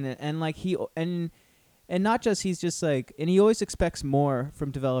earth, and like and not just he's just like, and he always expects more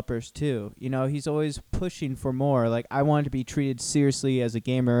from developers too. You know, he's always pushing for more. Like, I want to be treated seriously as a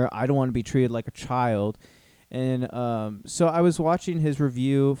gamer. I don't want to be treated like a child. And so I was watching his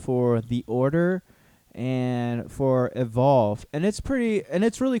review for The Order and for Evolve, and it's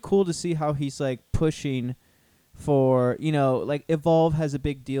really cool to see how he's like pushing for, you know, like Evolve has a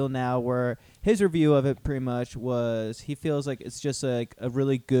big deal now where his review of it pretty much was he feels like it's just like a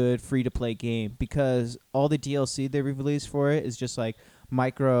really good free to play game because all the DLC they released for it is just like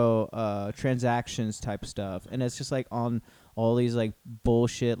micro transactions type stuff, and it's just like on all these like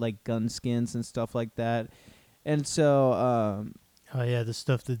bullshit like gun skins and stuff like that. And so Oh yeah, the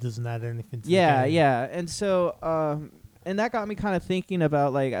stuff that doesn't add anything to yeah, the game. yeah. And so and that got me kind of thinking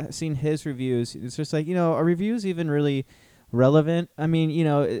about like seeing his reviews. It's just like, you know, are reviews even really relevant? I mean, you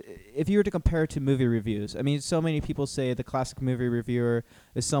know, if you were to compare it to movie reviews, I mean, so many people say the classic movie reviewer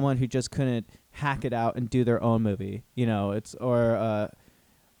is someone who just couldn't hack it out and do their own movie. You know, it's or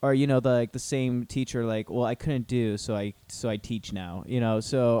you know, the same teacher like, well, I couldn't do, so I teach now. You know,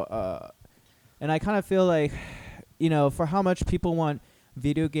 so and I kind of feel like, you know, for how much people want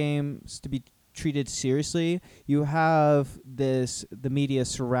video games to be treated seriously, you have the media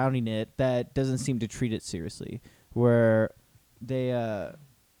surrounding it that doesn't seem to treat it seriously, where they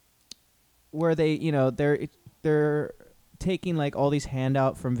you know, they're taking like all these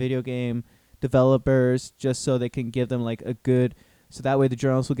handout from video game developers just so they can give them like a good, so that way the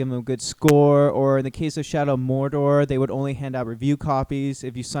journalists will give them a good score. Or in the case of Shadow of Mordor, they would only hand out review copies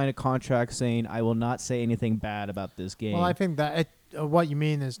if you sign a contract saying, I will not say anything bad about this game. Well, I think that what you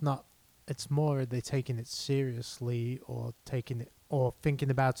mean is not. It's more are they taking it seriously or taking it or thinking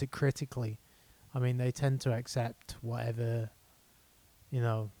about it critically. I mean, they tend to accept whatever, you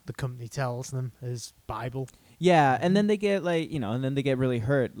know, the company tells them as Bible. Yeah, and then they get like, you know, and then they get really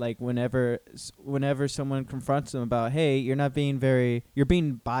hurt like whenever someone confronts them about, hey, you're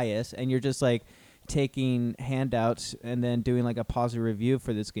being biased and you're just like taking handouts and then doing like a positive review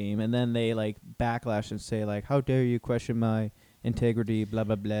for this game, and then they like backlash and say like, how dare you question my integrity, blah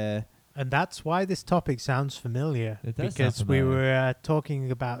blah blah. And that's why this topic sounds familiar. It does sound because we familiar. were talking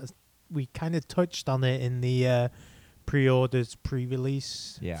about, we kind of touched on it in the pre-orders,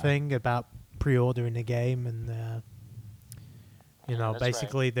 pre-release thing about pre-ordering a game, and you know, that's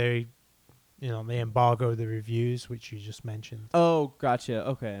basically they embargo the reviews, which you just mentioned. Oh, gotcha.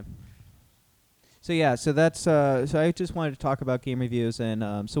 Okay. So yeah, so that's so I just wanted to talk about game reviews,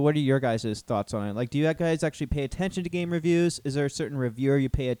 and so what are your guys' thoughts on it? Like, do you guys actually pay attention to game reviews? Is there a certain reviewer you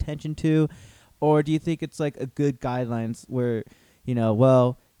pay attention to, or do you think it's like a good guidelines where, you know,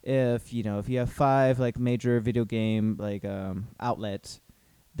 well, if you have 5 like major video game like outlets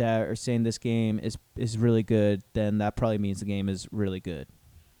that are saying this game is really good, then that probably means the game is really good.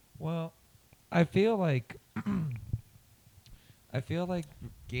 Well, I feel like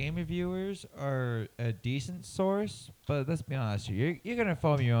game reviewers are a decent source, but let's be honest here. You're gonna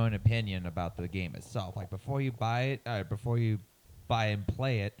form your own opinion about the game itself. Like before you buy and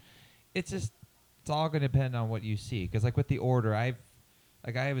play it, it's all gonna depend on what you see. Because like with The Order, I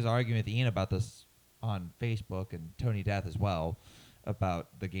was arguing with Ian about this on Facebook and Tony Death as well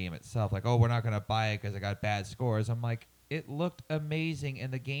about the game itself. Like, oh, we're not gonna buy it because it got bad scores. I'm like, it looked amazing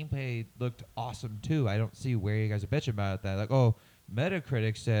and the gameplay looked awesome too. I don't see where you guys are bitching about that. Like, oh,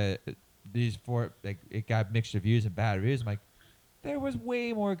 Metacritic said it got mixed reviews and bad reviews. I'm like, there was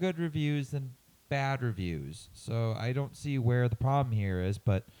way more good reviews than bad reviews. So I don't see where the problem here is.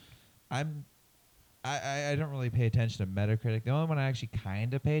 But I don't really pay attention to Metacritic. The only one I actually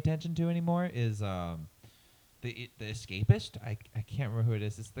kind of pay attention to anymore is the Escapist. I can't remember who it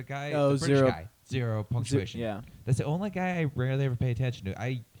is. It's the guy, the British guy. Zero punctuation. Yeah. That's the only guy I rarely ever pay attention to.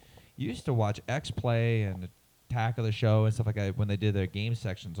 I used to watch X Play and Attack of the Show and stuff like that when they did their game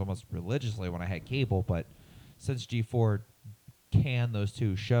sections almost religiously when I had cable. But since G4 canned those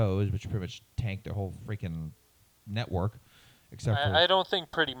 2 shows, which pretty much tanked their whole freaking network, except for I don't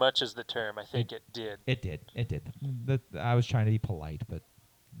think pretty much is the term. I think it did. It did. I was trying to be polite, but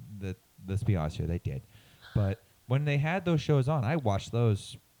let's be honest here, they did. But when they had those shows on, I watched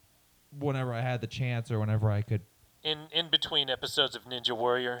those whenever I had the chance or whenever I could. In between episodes of Ninja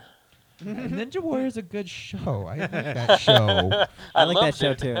Warrior. Ninja Warrior is a good show. I like that show. I like that loved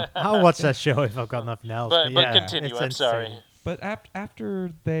show it. too. I'll watch that show if I've got nothing else. But yeah, continue. it's I'm sorry. entertaining. But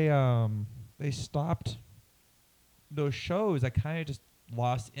after they stopped those shows, I kind of just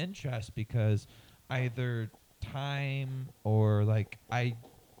lost interest because either time or like I'd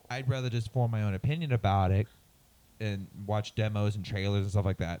rather just form my own opinion about it and watch demos and trailers and stuff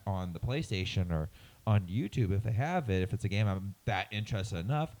like that on the PlayStation or on YouTube if they have it, if it's a game I'm that interested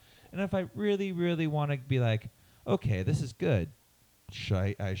enough. And if I really, really want to be like, okay, this is good,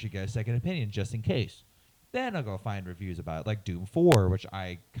 I should get a second opinion just in case. Then I'll go find reviews about it, like Doom 4, which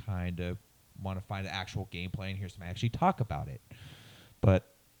I kind of want to find the actual gameplay and hear somebody actually talk about it. But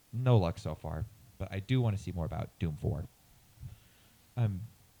no luck so far. But I do want to see more about Doom 4.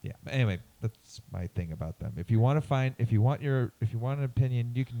 Yeah. But anyway, that's my thing about them. If you want an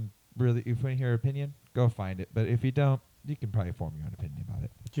opinion, you can really. If you want to hear an opinion, go find it. But if you don't, you can probably form your own opinion about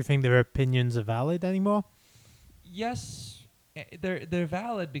it. Do you think their opinions are valid anymore? Yes, they're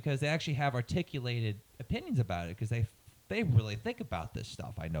valid because they actually have articulated opinions about it because they really think about this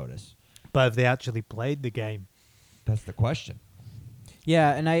stuff. I notice. But have they actually played the game? That's the question.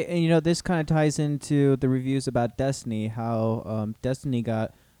 Yeah, and this kind of ties into the reviews about Destiny, how Destiny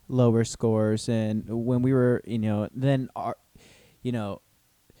got lower scores, and when we were, then our,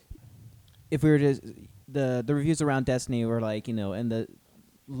 if we were to the reviews around Destiny were like, in the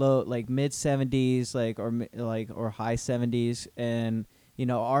low, like mid 70s, or high 70s, and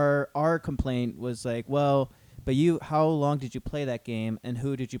our complaint was like, well, but how long did you play that game, and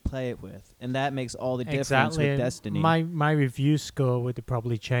who did you play it with? And that makes all the difference with Destiny. My review score would have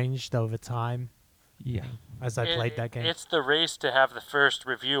probably changed over time. Yeah. As I played that game. It's the race to have the first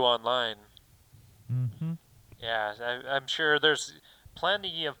review online. Mm-hmm. Yeah, I'm sure there's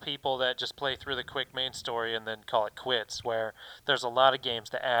plenty of people that just play through the quick main story and then call it quits, where there's a lot of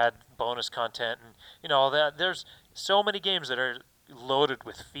games that add bonus content, and that there's so many games that are loaded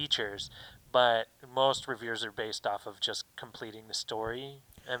with features, but most reviewers are based off of just completing the story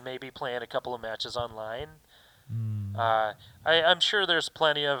and maybe playing a couple of matches online. I'm sure there's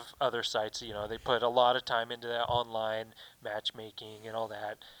plenty of other sites, they put a lot of time into that online matchmaking and all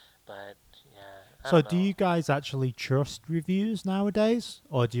that, but yeah. So do you guys actually trust reviews nowadays,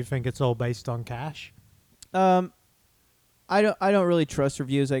 or do you think it's all based on cash? I don't really trust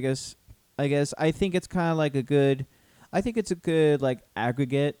reviews, I guess. I think it's kind of like it's a good like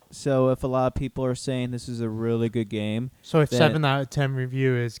aggregate. So if a lot of people are saying this is a really good game, So if then 7 out of 10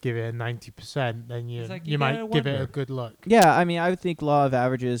 reviewers give it a 90%, then you It's like you you might gotta give it a wonder. good look. yeah, I mean, I would think law of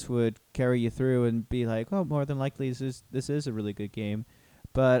averages would carry you through and be like, oh, more than likely this is a really good game,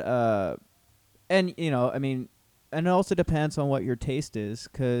 but and I mean, and it also depends on what your taste is,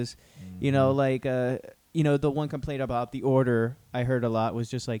 because the one complaint about The Order I heard a lot was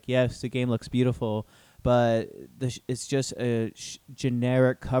just like, yes, the game looks beautiful, but it's just a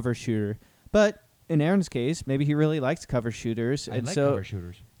generic cover shooter. But in Aaron's case, maybe he really likes cover shooters, I and like so cover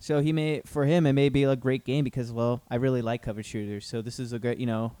shooters. so for him it may be a great game because, well, I really like cover shooters. So this is a great,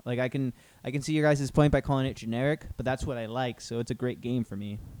 like I can see your guys' point by calling it generic, but that's what I like. So it's a great game for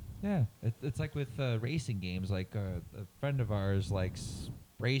me. Yeah, it's like with racing games. Like a friend of ours likes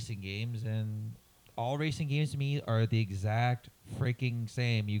racing games, and all racing games to me are the exact freaking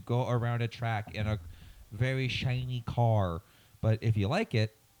same. You go around a track in a very shiny car, but if you like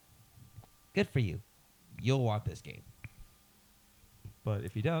it, good for you. You'll want this game. But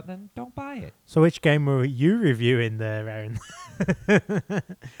if you don't, then don't buy it. So which game were you reviewing there, Aaron?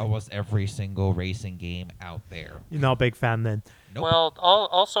 Almost every single racing game out there. You're not a big fan then. Nope. Well,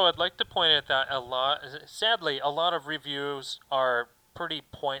 also I'd like to point out that sadly, a lot of reviews are pretty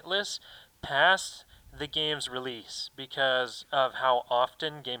pointless past the game's release because of how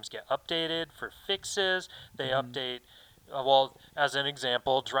often games get updated for fixes. They update, as an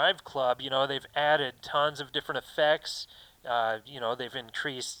example, Drive Club, they've added tons of different effects. They've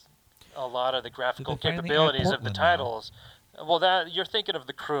increased a lot of the graphical finally add capabilities of the Portland now? titles. Well, that you're thinking of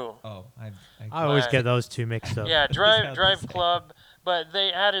The Crew. Oh, I always Right. get those two mixed up. Yeah, That's what I was Drive saying. Club, but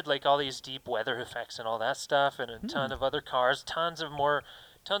they added like all these deep weather effects and all that stuff, and a ton of other cars, tons more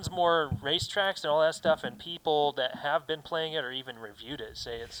racetracks and all that stuff, and people that have been playing it or even reviewed it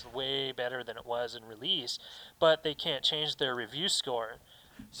say it's way better than it was in release, but they can't change their review score.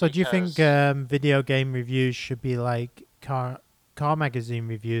 So do you think because- video game reviews should be like car magazine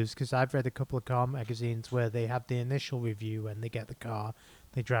reviews? Because I've read a couple of car magazines where they have the initial review when they get the car,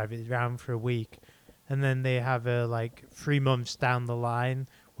 they drive it around for a week, and then they have a 3 months down the line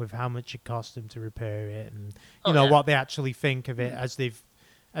with how much it cost them to repair it, and Oh, yeah. what they actually think of it as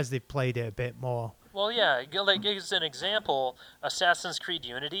they've played it a bit more. Well, yeah, like as an example, Assassin's Creed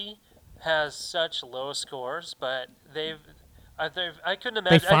Unity has such low scores, but I couldn't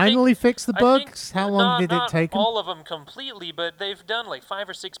imagine. They finally fixed the I think bugs. How long did it take them? Not all of them completely, but they've done like 5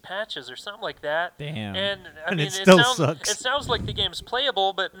 or 6 patches or something like that. Damn. And I And mean, it still sounds, sucks. It sounds like the game's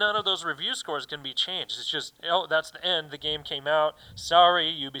playable, but none of those review scores can be changed. It's just, that's the end. The game came out.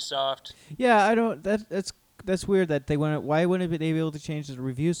 Sorry, Ubisoft. Yeah, I don't. That's that's weird that they wouldn't. Why wouldn't they be able to change the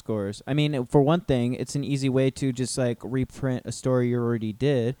review scores? I mean, for one thing, it's an easy way to just like reprint a story you already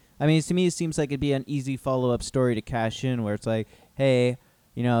did. I mean, to me, it seems like it'd be an easy follow-up story to cash in, where it's like, hey,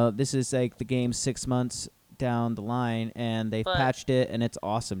 this is like the game 6 months down the line, and they've patched it, and it's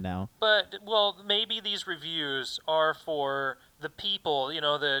awesome now. But, well, maybe these reviews are for the people,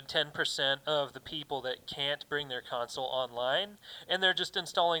 the 10% of the people that can't bring their console online, and they're just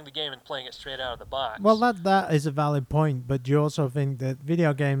installing the game and playing it straight out of the box. Well, that is a valid point, but do you also think that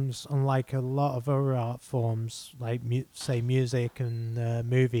video games, unlike a lot of other art forms, like, say, music and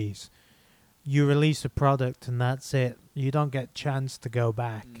movies, you release a product and that's it. You don't get chance to go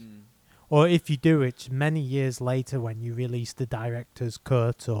back. Or if you do, it's many years later when you release the director's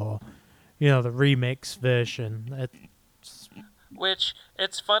cut or, the remix version. Which,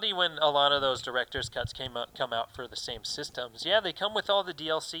 it's funny when a lot of those director's cuts come out for the same systems. Yeah, they come with all the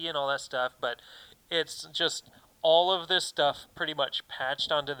DLC and all that stuff, but it's just all of this stuff pretty much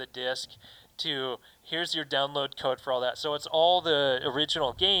patched onto the disc to here's your download code for all that. So it's all the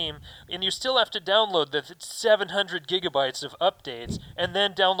original game, and you still have to download the 700 gigabytes of updates and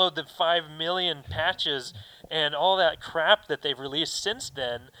then download the 5 million patches and all that crap that they've released since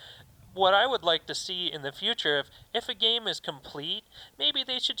then. What I would like to see in the future, if a game is complete, maybe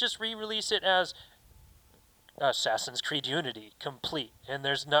they should just re-release it as Assassin's Creed Unity complete, and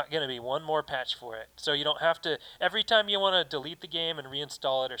there's not going to be one more patch for it, so you don't have to every time you want to delete the game and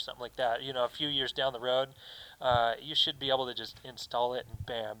reinstall it or something like that, a few years down the road, you should be able to just install it and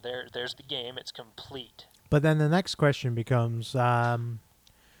bam, there's the game, it's complete. But then the next question becomes,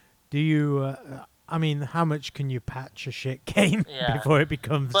 do you how much can you patch a shit game before it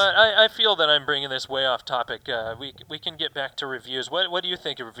becomes... But I feel that I'm bringing this way off topic. We can get back to reviews. What do you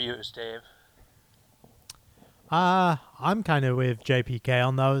think of reviews, Dave? I'm kind of with JPK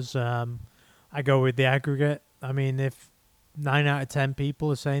on those. I go with the aggregate. I mean, if 9 out of 10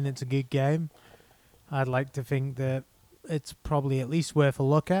 people are saying it's a good game, I'd like to think that it's probably at least worth a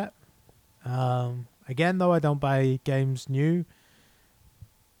look at. Again, though, I don't buy games new.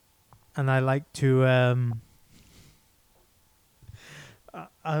 And I like to...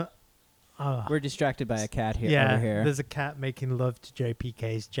 We're distracted by a cat over here. There's a cat making love to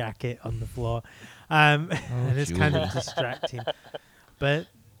JPK's jacket on the floor. And it's kind of distracting. But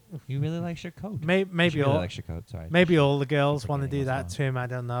he really likes your coat. Maybe all the girls want to do that to him. I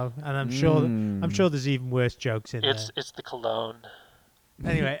don't know. And I'm sure there's even worse jokes in there. It's the cologne.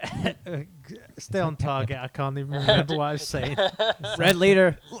 Anyway, stay on target. I can't even remember what I was saying. Red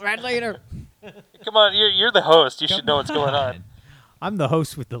leader. Come on, you're the host. You should know what's going on. I'm the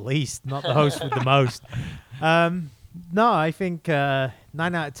host with the least, not the host with the most. No, I think 9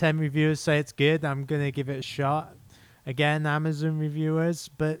 out of 10 reviewers say it's good. I'm going to give it a shot. Again, Amazon reviewers.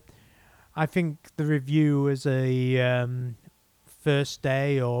 But I think the review as a first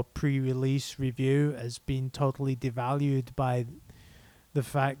day or pre-release review has been totally devalued by the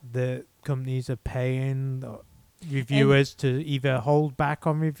fact that companies are paying reviewers to either hold back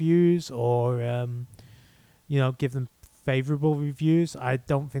on reviews or, give them favorable reviews. I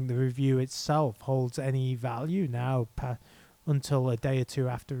don't think the review itself holds any value now until a day or two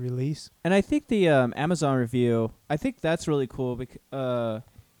after release. And I think the Amazon review, I think that's really cool because,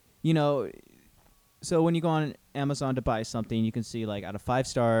 so when you go on Amazon to buy something, you can see like out of 5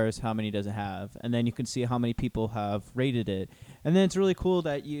 stars, how many does it have? And then you can see how many people have rated it. And then it's really cool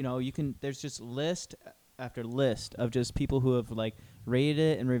that, there's just list after list of just people who have like rated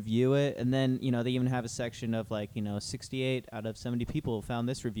it and review it. And then, they even have a section of like, 68 out of 70 people found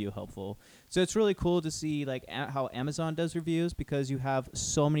this review helpful. So it's really cool to see like how Amazon does reviews because you have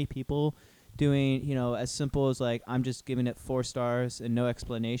so many people doing, as simple as like, I'm just giving it 4 stars and no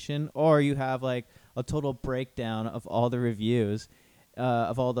explanation. Or you have like a total breakdown of all the reviews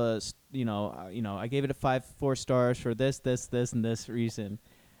of all the, I gave it 4 stars for this, and this reason.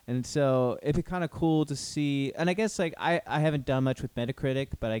 And so it'd be kind of cool to see. And I guess like I haven't done much with Metacritic,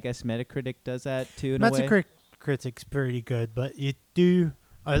 but I guess Metacritic does that too in a way. Metacritic's pretty good, but you do,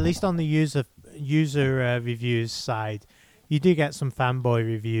 or at least on the user reviews side, you do get some fanboy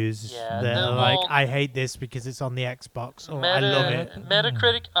reviews that are like, I hate this because it's on the Xbox, or I love it.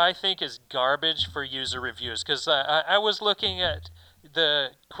 Metacritic, I think, is garbage for user reviews because I was looking at the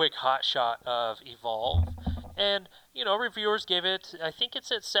quick hot shot of Evolve, and reviewers gave it, I think it's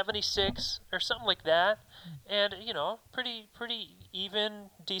at 76 or something like that, and pretty even,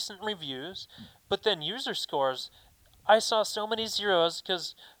 decent reviews. But then user scores, I saw so many zeros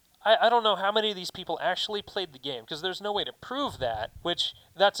because I don't know how many of these people actually played the game because there's no way to prove that, which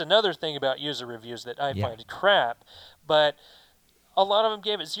that's another thing about user reviews that I find crap. But a lot of them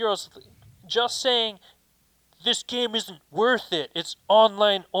gave it zeros just saying this game isn't worth it. It's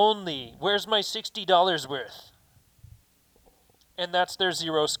online only. Where's my $60 worth? And that's their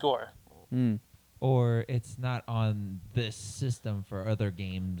 0 score. Hmm. Or it's not on this system for other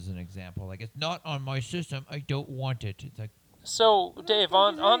games, an example. Like, it's not on my system, I don't want it. It's like, So, Dave,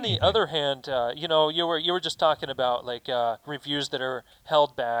 on the anything. other hand, you were just talking about like reviews that are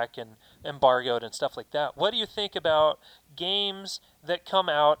held back and embargoed and stuff like that. What do you think about games that come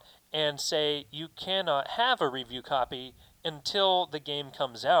out and say you cannot have a review copy until the game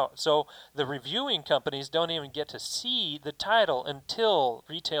comes out? So the reviewing companies don't even get to see the title until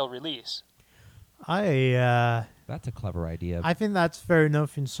retail release. that's a clever idea. I think that's fair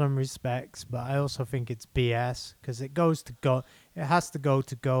enough in some respects, but I also think it's BS because it has to go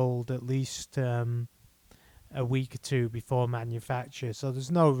to gold at least a week or two before manufacture. So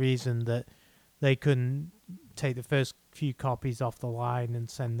there's no reason that they couldn't take the first few copies off the line and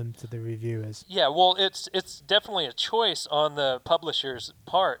send them to the reviewers. Yeah, well, it's definitely a choice on the publisher's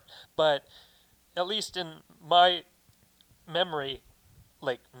part, but at least in my memory,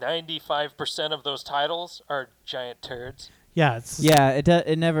 like 95% of those titles are giant turds. Yeah, it's Yeah,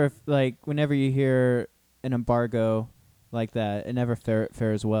 it never, like, whenever you hear an embargo like that, it never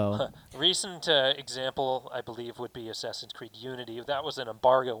fares well. Recent example, I believe, would be Assassin's Creed Unity. That was an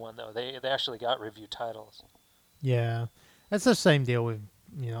embargo one, though. They actually got review titles. Yeah, it's the same deal with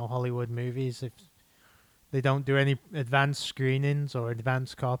Hollywood movies. If they don't do any advanced screenings or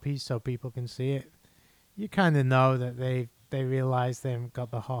advanced copies so people can see it, you kind of know that they realize they haven't got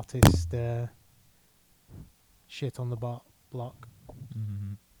the hottest shit on the block.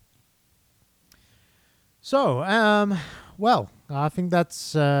 Mhm. So, well, I think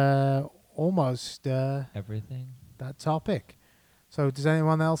that's almost Everything. that topic. So, does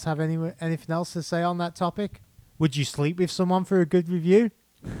anyone else have anything else to say on that topic? Would you sleep with someone for a good review?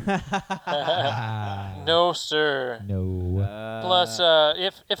 No, sir. No. Plus,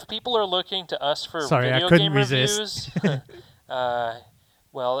 if people are looking to us for Sorry, I video couldn't game resist. reviews,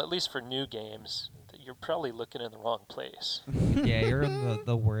 well, at least for new games, you're probably looking in the wrong place. Yeah, you're in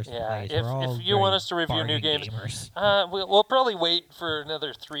the worst Yeah, place. if We're all you want very us to review new bargain games, gamers. we'll probably wait for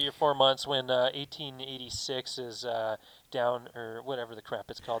another 3 or 4 months when 1886 is down, or whatever the crap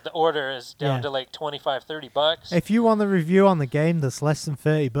it's called. The order is down Yeah. to like $25-$30. If you want a review on the game that's less than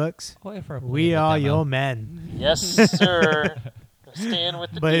 $30, Wait for a we playable are demo. your men. Yes, sir. Staying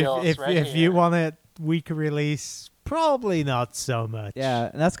with the But deals if right if here. you want a weaker release, probably not so much. Yeah,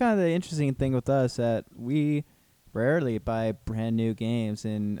 and that's kind of the interesting thing with us, that we rarely buy brand new games,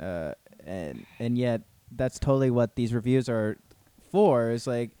 and yet that's totally what these reviews are for. Is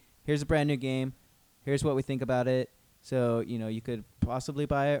like, here's a brand new game, here's what we think about it. So you could possibly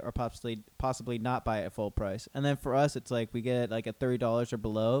buy it or possibly not buy it at full price. And then for us, it's like we get like at $30 or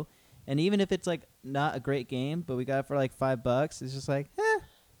below, and even if it's like not a great game, but we got it for like $5, it's just like,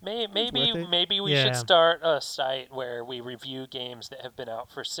 Maybe worth it. maybe we Yeah. should start a site where we review games that have been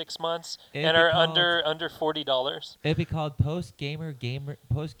out for 6 months It'd and be are called- under $40. It'd be called post game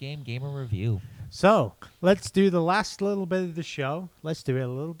gamer review. So let's do the last little bit of the show. Let's do it a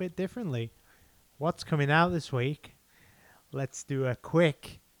little bit differently. What's coming out this week? Let's do a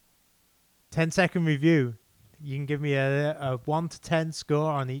quick 10-second review. You can give me a 1 to 10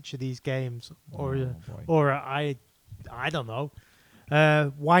 score on each of these games, or Oh, boy. I don't know.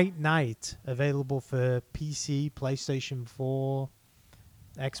 White Knight, available for PC, PlayStation 4,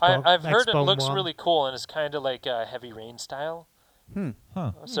 Xbox. I've heard it Xbox looks One. really cool and it's kind of like Heavy Rain style.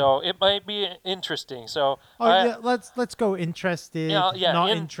 Huh. So it might be interesting. So Oh yeah, let's go interested. yeah,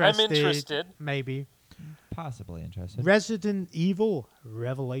 not I'm interested. interested. Maybe. Possibly interested. Resident Evil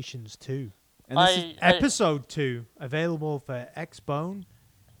Revelations 2. and this is, Episode 2, available for Xbone,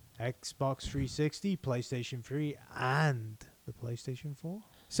 Xbox 360, PlayStation 3, and the PlayStation 4.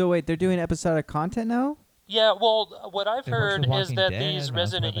 so wait, they're doing episodic content now? Yeah, well, what I've They worked heard with is Walking that Dead, these that's why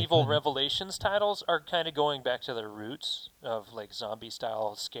Resident they Evil couldn't. Revelations titles are kind of going back to their roots of like zombie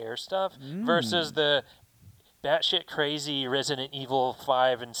style scare stuff versus the batshit crazy Resident Evil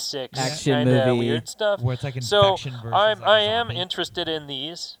 5 and 6 Action kind of movie. weird stuff. Where it's like So infection versus like a I am zombie. interested in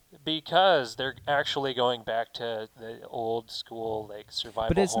these because they're actually going back to the old school like survival.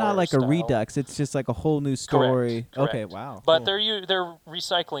 But it's not horror like style. a redux. It's just like a whole new story. Correct. Okay, wow. But cool. they're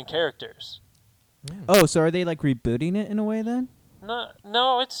recycling characters. Oh, so are they like rebooting it in a way then?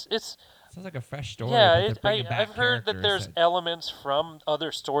 No, it's Sounds like a fresh story. yeah. but they're bringing back I've heard that there's characters elements from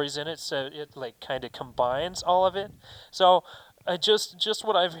other stories in it, so it like kind of combines all of it. So just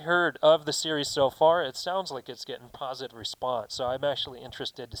what I've heard of the series so far, it sounds like it's getting positive response. So I'm actually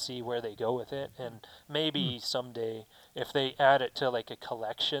interested to see where they go with it, and maybe someday if they add it to like a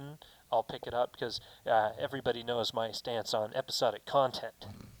collection I'll pick it up because everybody knows my stance on episodic content.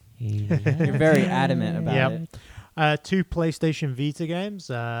 You're very adamant about Yep. it. 2 PlayStation Vita games,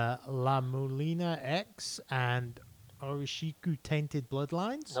 La Molina X and Orishiku Tainted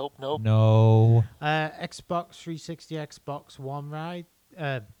Bloodlines. Nope. No. Xbox 360, Xbox One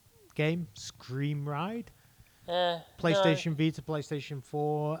game, Scream Ride. PlayStation Vita, PlayStation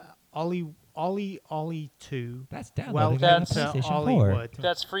 4, Ollie 2. That's downloading Welcome on the to PlayStation 4. Hollywood.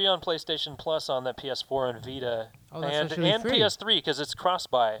 That's free on PlayStation Plus on the PS4 and Vita, Oh, that's and actually free. PS3 because it's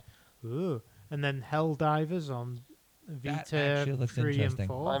cross-buy. Ooh. And then Helldivers on That Vita actually looks 3 and interesting.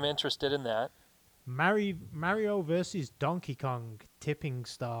 4. I'm interested in that. Mario versus Donkey Kong Tipping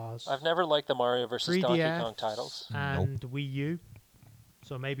Stars. I've never liked the Mario vs. 3DS Donkey Kong titles. and Wii U.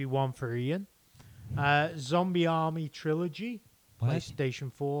 So maybe one for Ian. Zombie Army Trilogy. What?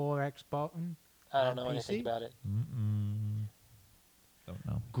 PlayStation 4, Xbox. I don't and know anything PC? about it. Don't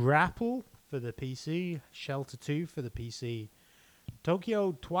know. Grapple for the PC. Shelter 2 for the PC.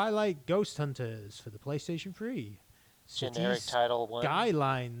 Tokyo Twilight Ghost Hunters for the PlayStation 3. Generic Cities title one.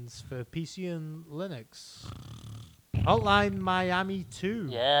 Skylines for PC and Linux. Hotline Miami 2.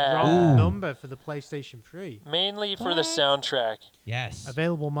 Yeah. Wrong Ooh. number for the PlayStation 3. Mainly for the soundtrack. Yes.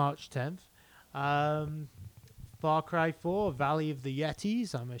 Available March 10th. Far Cry 4, Valley of the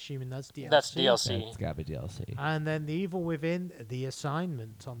Yetis. I'm assuming that's DLC. That's DLC. It's got to be DLC. And then The Evil Within, The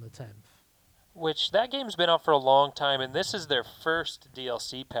Assignment on the 10th. Which that game's been out for a long time, and this is their first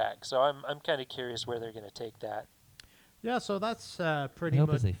DLC pack. So I'm kind of curious where they're going to take that. Yeah, so that's I pretty hope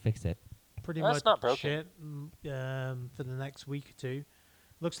much as they fix it. much not broken. shit for the next week or two.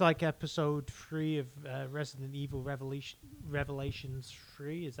 Looks like episode 3 of Resident Evil Revelations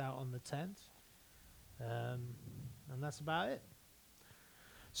 3 is out on the 10th. And that's about it.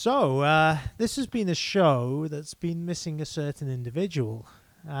 So, this has been a show that's been missing a certain individual.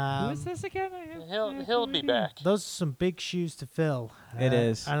 Who is this again? He'll be back. Those are some big shoes to fill. It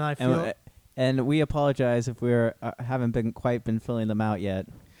is. And I feel... And we apologize if we're haven't been filling them out yet.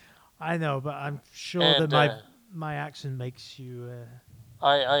 I know, but I'm sure And, that my accent makes you...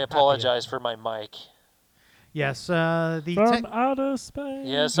 I apologize for my mic. yes, the From outer space.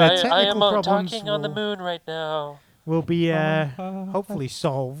 Yes, The I technical am problems talking on the will- moon right now. will be hopefully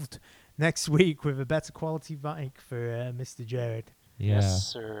solved next week with a better quality mic for Mr. Jared. Yeah. Yes,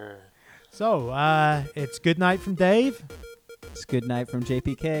 sir. So, it's good night from Dave. It's good night from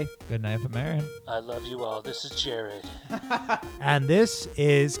JPK. Good night from Aaron. I love you all. This is Jared. And this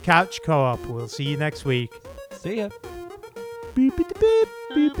is Couch Co-op. We'll see you next week. See ya. Beep-a-da-beep,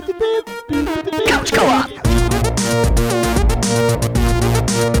 beep-a-da-beep, beep-a-da-beep. Couch Co-op.